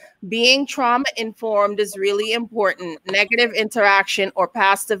add, being trauma-informed is really important. Negative interaction or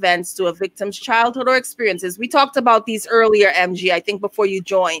past events to a victim's childhood or experiences, we talked about these earlier, MG, I think before you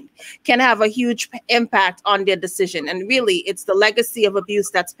joined, can have a huge impact on their decision. And really, it's the legacy of abuse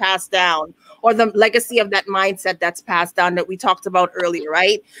that's passed down, or the legacy of that mindset that's passed down that we talked about earlier,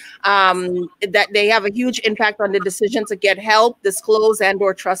 right? That they have a huge impact on the decision to get help, disclose, and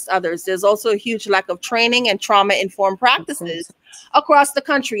or trust others. There's also a huge lack of training and trauma-informed practices across the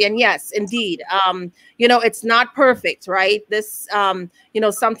country. And yes, indeed, you know, it's not perfect, right? This, you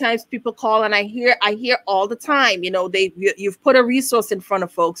know, sometimes people call, and I hear all the time, you know, you've put a resource in front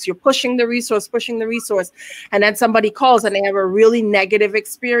of folks, you're pushing the resource, and then somebody calls and they have a really negative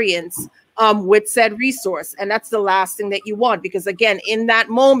experience with said resource. And that's the last thing that you want, because again, in that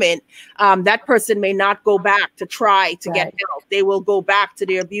moment, that person may not go back to try to get help. They will go back to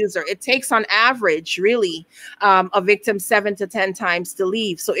the abuser. It takes on average, really, a victim 7 to 10 times to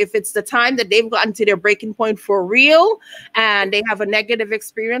leave. So if it's the time that they've gotten to their breaking point for real and they have a negative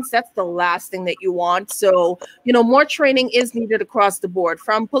experience, that's the last thing that you want. So, you know, more training is needed across the board,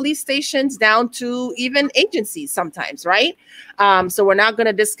 from police stations down to even agencies sometimes, right? So we're not going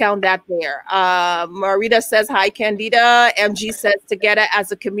to discount that there. Marita says, hi, Candida. MG says, together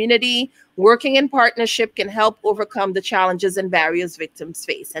as a community, working in partnership can help overcome the challenges and barriers victims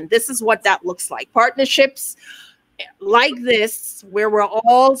face. And this is what that looks like. Partnerships like this, where we're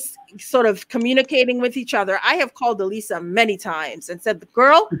all sort of communicating with each other. I have called Elisa many times and said,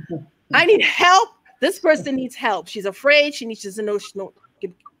 girl, I need help. This person needs help. She's afraid. She needs to know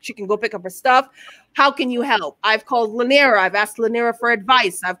she can go pick up her stuff. How can you help? I've called Lanera. I've asked Lanera for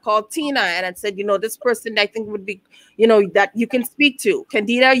advice. I've called Tina and I said, you know, this person I think would be, you know, that you can speak to.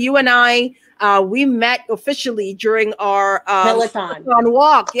 Candida, you and I, we met officially during our Peloton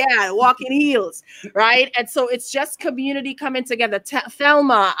walk. Yeah, walk in heels, right? And so it's just community coming together.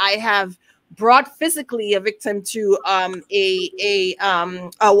 Thelma, I have brought physically a victim to a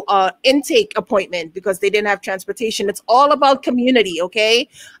intake appointment because they didn't have transportation. It's all about community, okay?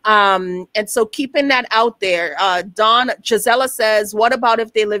 And so keeping that out there. Gisela says, what about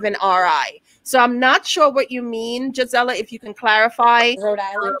if they live in RI? So I'm not sure what you mean, Gisela, if you can clarify. Rhode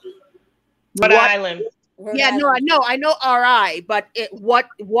Island. Rhode Island. Yeah, no, I know RI, but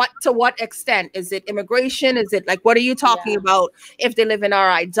to what extent? Is it immigration? Is it like, what are you talking about if they live in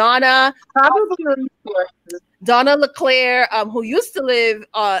RI? Donna, probably Donna LeClaire, who used to live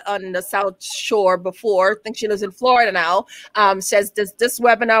on the South Shore before, I think she lives in Florida now, says this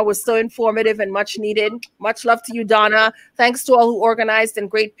webinar was so informative and much needed. Much love to you, Donna. Thanks to all who organized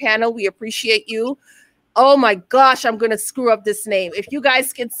and great panel. We appreciate you. Oh my gosh, I'm going to screw up this name. If you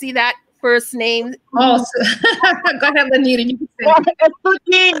guys can see that first name. Oh, go ahead, Lanita. You can say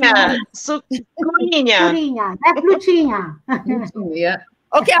Luchina. Luchina. That's Luchina. Yeah.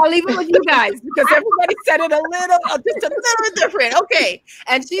 Okay, I'll leave it with you guys because everybody said it just a little different. Okay,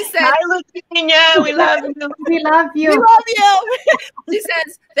 and she said, "Hi, Lucinia, we love you. We love you. We love you." She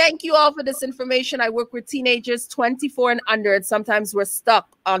says, "Thank you all for this information. I work with teenagers 24 and under, and sometimes we're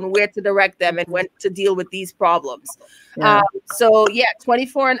stuck on where to direct them and when to deal with these problems." Yeah. So yeah,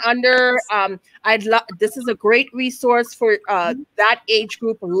 24 and under. This is a great resource for that age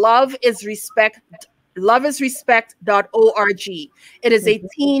group. loveisrespect.org. It is a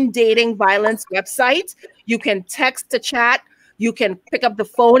teen dating violence website. You can text to chat. You can pick up the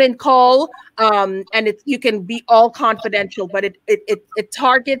phone and call, and you can be all confidential, but it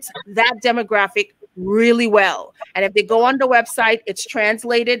targets that demographic really well. And if they go on the website, it's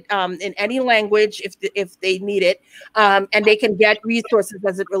translated in any language if they need it, and they can get resources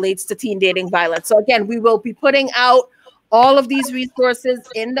as it relates to teen dating violence. So again, we will be putting out all of these resources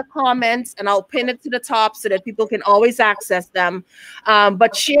in the comments, and I'll pin it to the top so that people can always access them.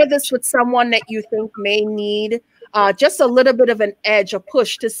 But share this with someone that you think may need just a little bit of an edge, a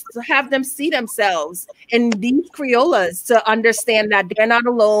push to have them see themselves in these Kriolas, to understand that they're not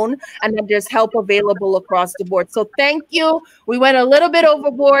alone and that there's help available across the board. So thank you. We went a little bit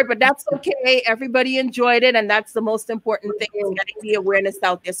overboard, but that's okay. Everybody enjoyed it, and that's the most important thing, is getting the awareness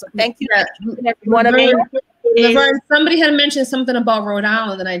out there. So thank you to each and every one of you. Laverne, somebody had mentioned something about Rhode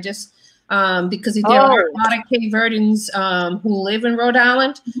Island, and I just because there are a lot of Cape Verdeans who live in Rhode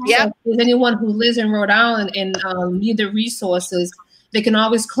Island. Yeah. So if anyone who lives in Rhode Island and need the resources, they can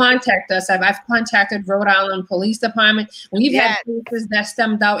always contact us. I've contacted Rhode Island Police Department. We've had cases that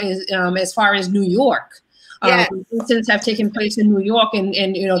stemmed out as far as New York. Incidents have taken place in New York, and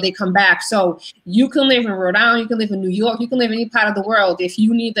they come back. So you can live in Rhode Island, you can live in New York, you can live in any part of the world. If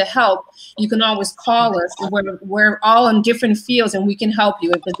you need the help, you can always call us. We're all in different fields, and we can help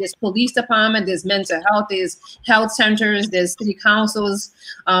you. If there's police department, there's mental health, there's health centers, there's city councils,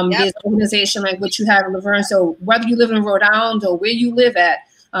 there's organization like what you have in Laverne. So whether you live in Rhode Island or where you live at,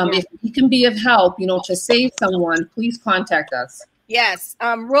 if we can be of help, to save someone, please contact us. Yes.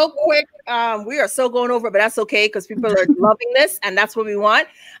 Real quick, we are so going over, but that's okay because people are loving this, and that's what we want.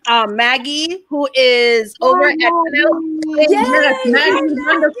 Maggie, who is over at Yes, Maggie's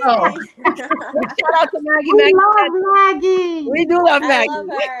wonderful. Shout out to Maggie. We love Maggie. We do love Maggie. I love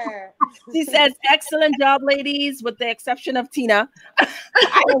her. She says, "Excellent job, ladies, with the exception of Tina. I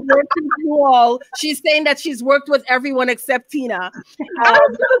have worked with you all." She's saying that she's worked with everyone except Tina. Do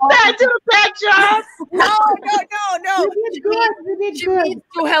that job. No. You did good. She reads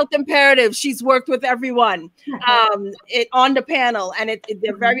through health imperatives. She's worked with everyone on the panel, and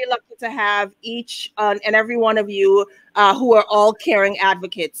they're very lucky to have each and every one of you who are all caring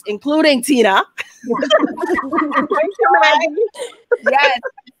advocates, including Tina. Yes.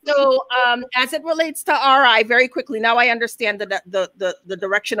 So as it relates to RI, very quickly, now I understand the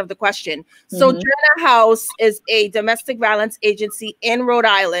direction of the question. Sojourner House is a domestic violence agency in Rhode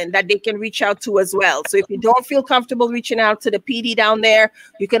Island that they can reach out to as well. So if you don't feel comfortable reaching out to the PD down there,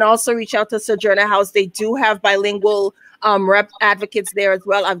 you can also reach out to Sojourner House. They do have bilingual rep advocates there as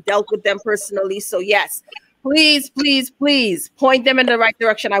well. I've dealt with them personally. So yes, please point them in the right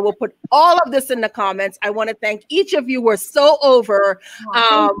direction. I will put all of this in the comments. I want to thank each of you. We're so over,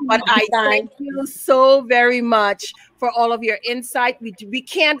 but I thank you so very much for all of your insight.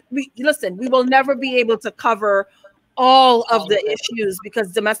 Listen, we will never be able to cover all of the issues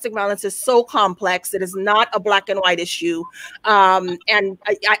because domestic violence is so complex. It is not a black and white issue. And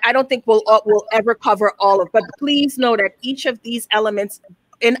I don't think we'll ever cover all of it, but please know that each of these elements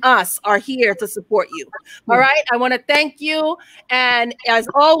in us are here to support you. All right. I want to thank you. And as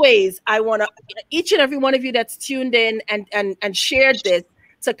always, I want to each and every one of you that's tuned in and shared this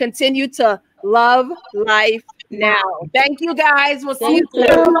to continue to love life now. Thank you guys. We'll see you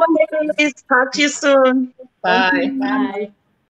soon. Talk to you soon. Bye. Bye.